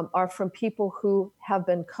are from people who have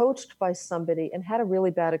been coached by somebody and had a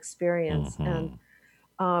really bad experience and,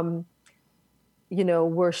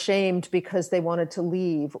 were shamed because they wanted to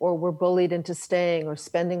leave or were bullied into staying or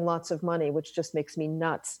spending lots of money, which just makes me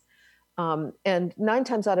nuts. And 9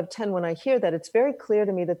 times out of 10, when I hear that, it's very clear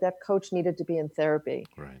to me that coach needed to be in therapy.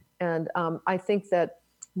 Right. And I think that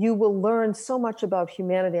you will learn so much about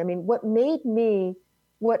humanity. I mean, what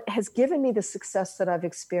has given me the success that I've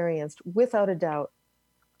experienced, without a doubt,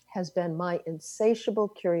 has been my insatiable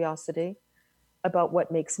curiosity about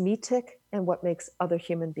what makes me tick and what makes other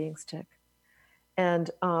human beings tick. And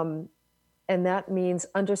that means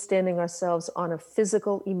understanding ourselves on a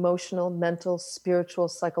physical, emotional, mental, spiritual,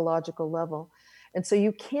 psychological level. And so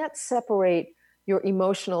you can't separate your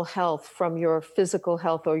emotional health from your physical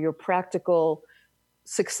health or your practical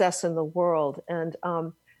success in the world. And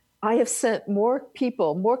I have sent more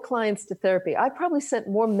clients to therapy. I probably sent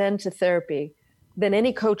more men to therapy than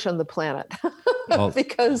any coach on the planet.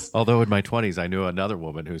 Because although in my 20s, I knew another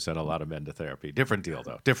woman who sent a lot of men to therapy. Different deal,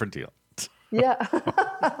 though. Different deal. Yeah.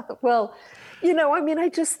 Well, I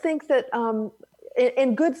just think that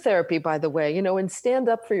in good therapy, by the way, in Stand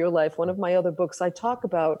Up for Your Life, one of my other books, I talk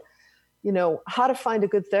about how to find a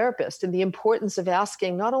good therapist and the importance of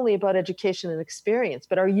asking not only about education and experience,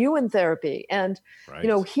 but are you in therapy? And,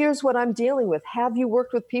 Right. here's what I'm dealing with. Have you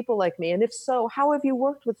worked with people like me? And if so, how have you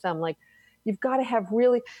worked with them? Like, you've got to have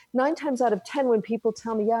really 9 times out of 10, when people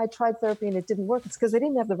tell me, yeah, I tried therapy and it didn't work, it's because they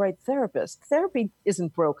didn't have the right therapist. Therapy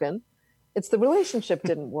isn't broken. It's the relationship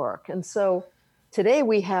didn't work. And so today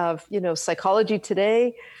we have, Psychology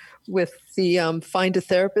Today with the Find a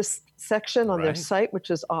Therapist section on their site, which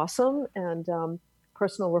is awesome. And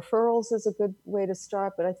personal referrals is a good way to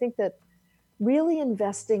start. But I think that really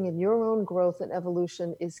investing in your own growth and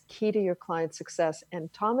evolution is key to your client success.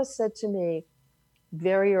 And Thomas said to me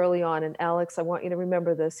very early on, and Alex, I want you to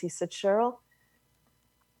remember this. He said, Cheryl,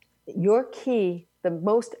 your key, the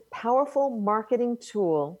most powerful marketing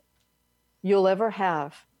tool you'll ever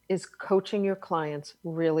have is coaching your clients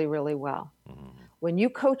really, really well. Mm-hmm. When you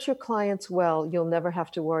coach your clients well, you'll never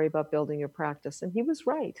have to worry about building your practice. And he was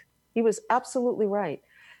right. He was absolutely right.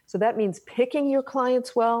 So that means picking your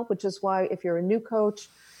clients well, which is why if you're a new coach,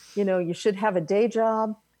 you should have a day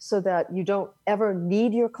job so that you don't ever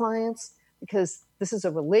need your clients, because this is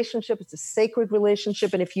a relationship. It's a sacred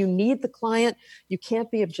relationship. And if you need the client, you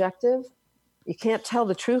can't be objective. You can't tell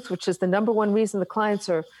the truth, which is the number one reason the clients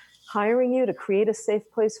are hiring you, to create a safe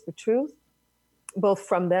place for truth, both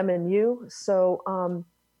from them and you. So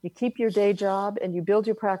you keep your day job and you build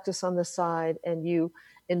your practice on the side and you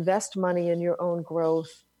invest money in your own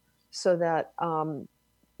growth so that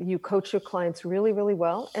you coach your clients really, really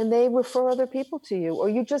well and they refer other people to you. Or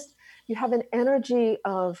you have an energy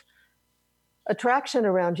of attraction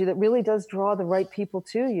around you that really does draw the right people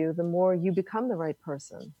to you the more you become the right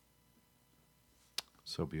person.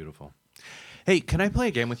 So beautiful. Hey, can I play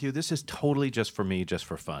a game with you? This is totally just for me, just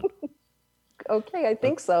for fun. Okay, I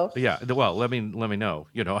think so. Yeah, well, let me know.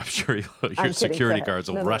 I'm sure your security guards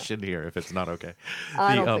will rush in here if it's not okay.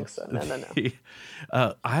 I don't think so.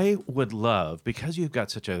 No. I would love, because you've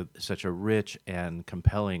got such a rich and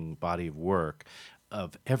compelling body of work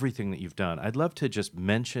of everything that you've done, I'd love to just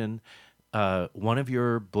mention one of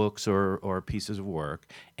your books or pieces of work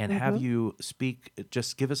and have you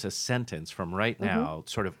just give us a sentence from right now,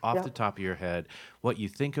 sort of off the top of your head, what you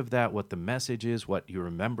think of that, what the message is, what you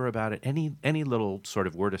remember about it, any little sort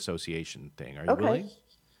of word association thing. Are you willing?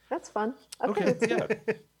 That's fun. Okay.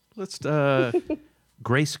 Let's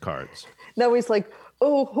Grace cards. Now he's like,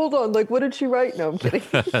 oh, hold on. Like, what did she write? No, I'm kidding.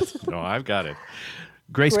 No, I've got it.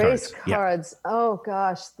 Grace cards. Yeah. Oh,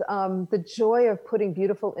 gosh. The joy of putting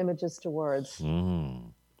beautiful images to words.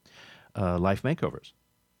 Life makeovers.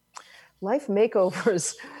 Life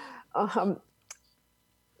makeovers.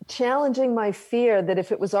 Challenging my fear that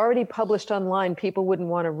if it was already published online, people wouldn't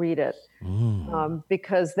want to read it.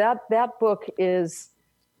 Because that book is,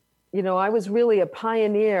 I was really a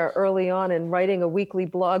pioneer early on in writing a weekly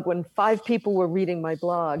blog when 5 people were reading my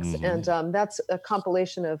blogs. And that's a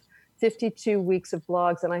compilation of 52 weeks of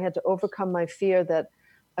blogs, and I had to overcome my fear that,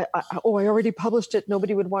 I already published it,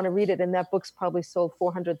 nobody would want to read it, and that book's probably sold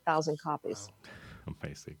 400,000 copies. Wow.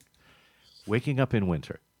 Amazing. Waking up in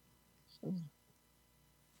winter.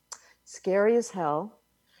 Scary as hell,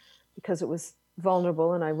 because it was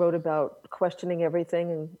vulnerable, and I wrote about questioning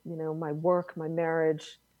everything, and my work, my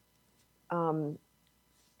marriage, and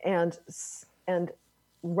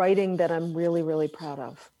writing that I'm really, really proud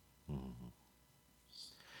of.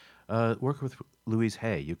 Work with Louise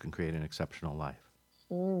Hay. You can create an exceptional life.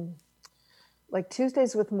 Like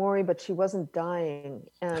Tuesdays with Morrie, but she wasn't dying,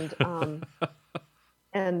 and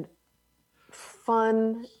and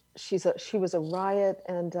fun. She was a riot,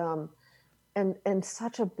 and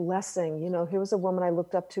such a blessing. Here was a woman I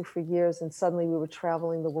looked up to for years, and suddenly we were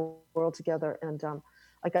traveling the world together, and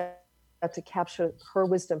I got to capture her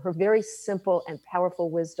wisdom, her very simple and powerful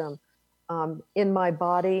wisdom, in my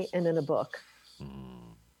body and in a book.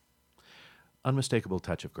 Unmistakable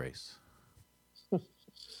touch of grace.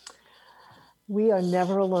 We are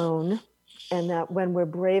never alone, and that when we're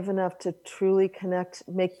brave enough to truly connect,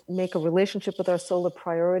 make a relationship with our soul a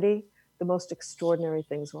priority, the most extraordinary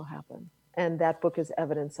things will happen. And that book is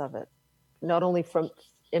evidence of it, not only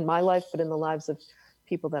in my life, but in the lives of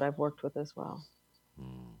people that I've worked with as well.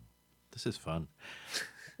 This is fun.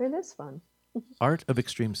 It is fun. Art of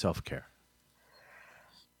extreme self-care.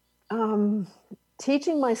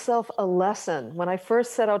 Teaching myself a lesson. When I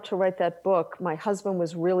first set out to write that book, my husband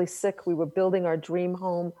was really sick. We were building our dream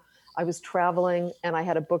home. I was traveling and I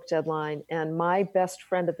had a book deadline. And my best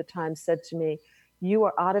friend at the time said to me, you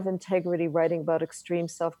are out of integrity writing about extreme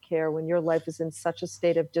self-care when your life is in such a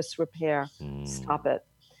state of disrepair. Stop it.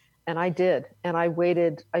 And I did. And I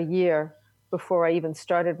waited a year before I even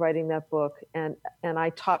started writing that book. And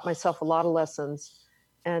I taught myself a lot of lessons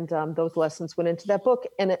And those lessons went into that book.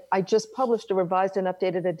 And I just published a revised and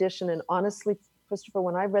updated edition. And honestly, Christopher,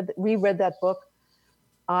 when I reread that book,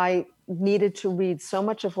 I needed to read so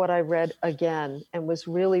much of what I read again, and was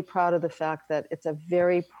really proud of the fact that it's a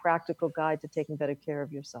very practical guide to taking better care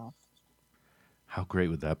of yourself. How great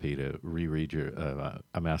would that be to reread your,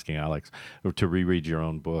 I'm asking Alex, to reread your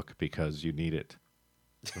own book because you need it.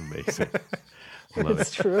 Amazing.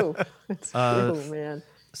 It's true. It's true, man.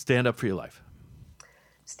 Stand Up for Your Life.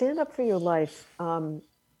 Stand Up for Your Life. A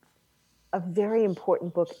very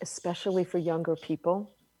important book, especially for younger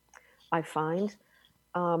people, I find.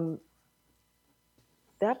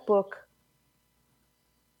 That book,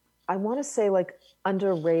 I want to say like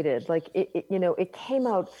underrated. Like it came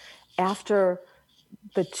out after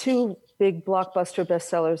the two big blockbuster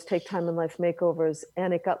bestsellers, Take Time and Life Makeovers,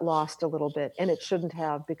 and it got lost a little bit, and it shouldn't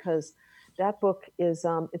have, because that book is,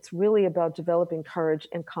 it's really about developing courage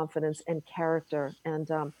and confidence and character. And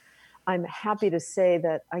I'm happy to say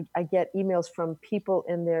that I get emails from people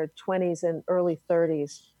in their 20s and early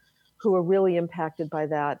 30s who are really impacted by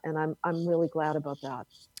that. And I'm really glad about that.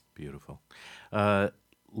 Beautiful.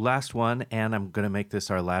 Last one, and I'm going to make this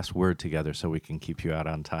our last word together so we can keep you out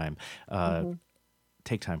on time.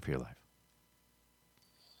 Take time for your life.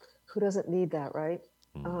 Who doesn't need that, right?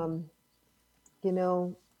 The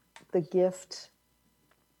gift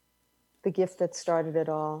that started it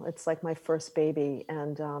all. It's like my first baby.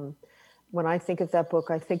 And when I think of that book,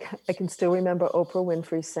 I think I can still remember Oprah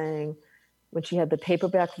Winfrey saying, when she had the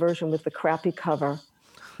paperback version with the crappy cover,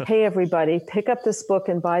 "Hey, everybody, pick up this book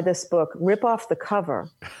and buy this book. Rip off the cover,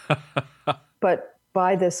 but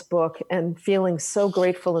buy this book." And feeling so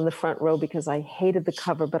grateful in the front row because I hated the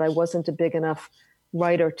cover, but I wasn't a big enough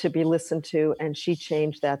writer to be listened to. And she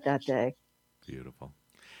changed that day. Beautiful.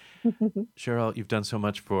 Cheryl, you've done so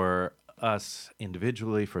much for us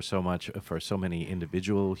individually, for so many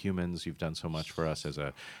individual humans. You've done so much for us as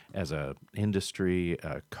a industry.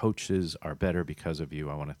 Coaches are better because of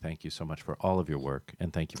you. I want to thank you so much for all of your work,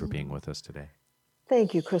 and thank you for being with us today.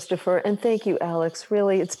 Thank you, Christopher, and thank you, Alex.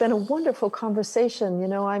 Really, it's been a wonderful conversation.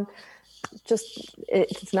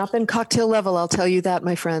 It's not been cocktail level, I'll tell you that,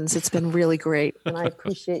 my friends. It's been really great, and I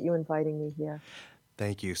appreciate you inviting me here.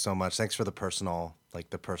 Thank you so much. Thanks for the personal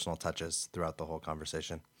touches throughout the whole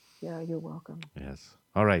conversation. Yeah, you're welcome. Yes.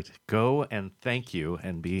 All right. Go and thank you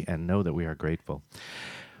and know that we are grateful.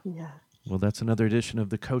 Yeah. Well, that's another edition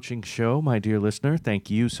of The Coaching Show, my dear listener.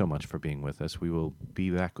 Thank you so much for being with us. We will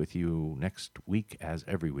be back with you next week, as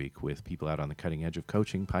every week, with people out on the cutting edge of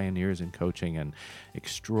coaching, pioneers in coaching, and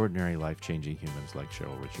extraordinary life-changing humans like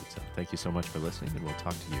Cheryl Richardson. Thank you so much for listening, and we'll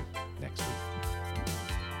talk to you next week.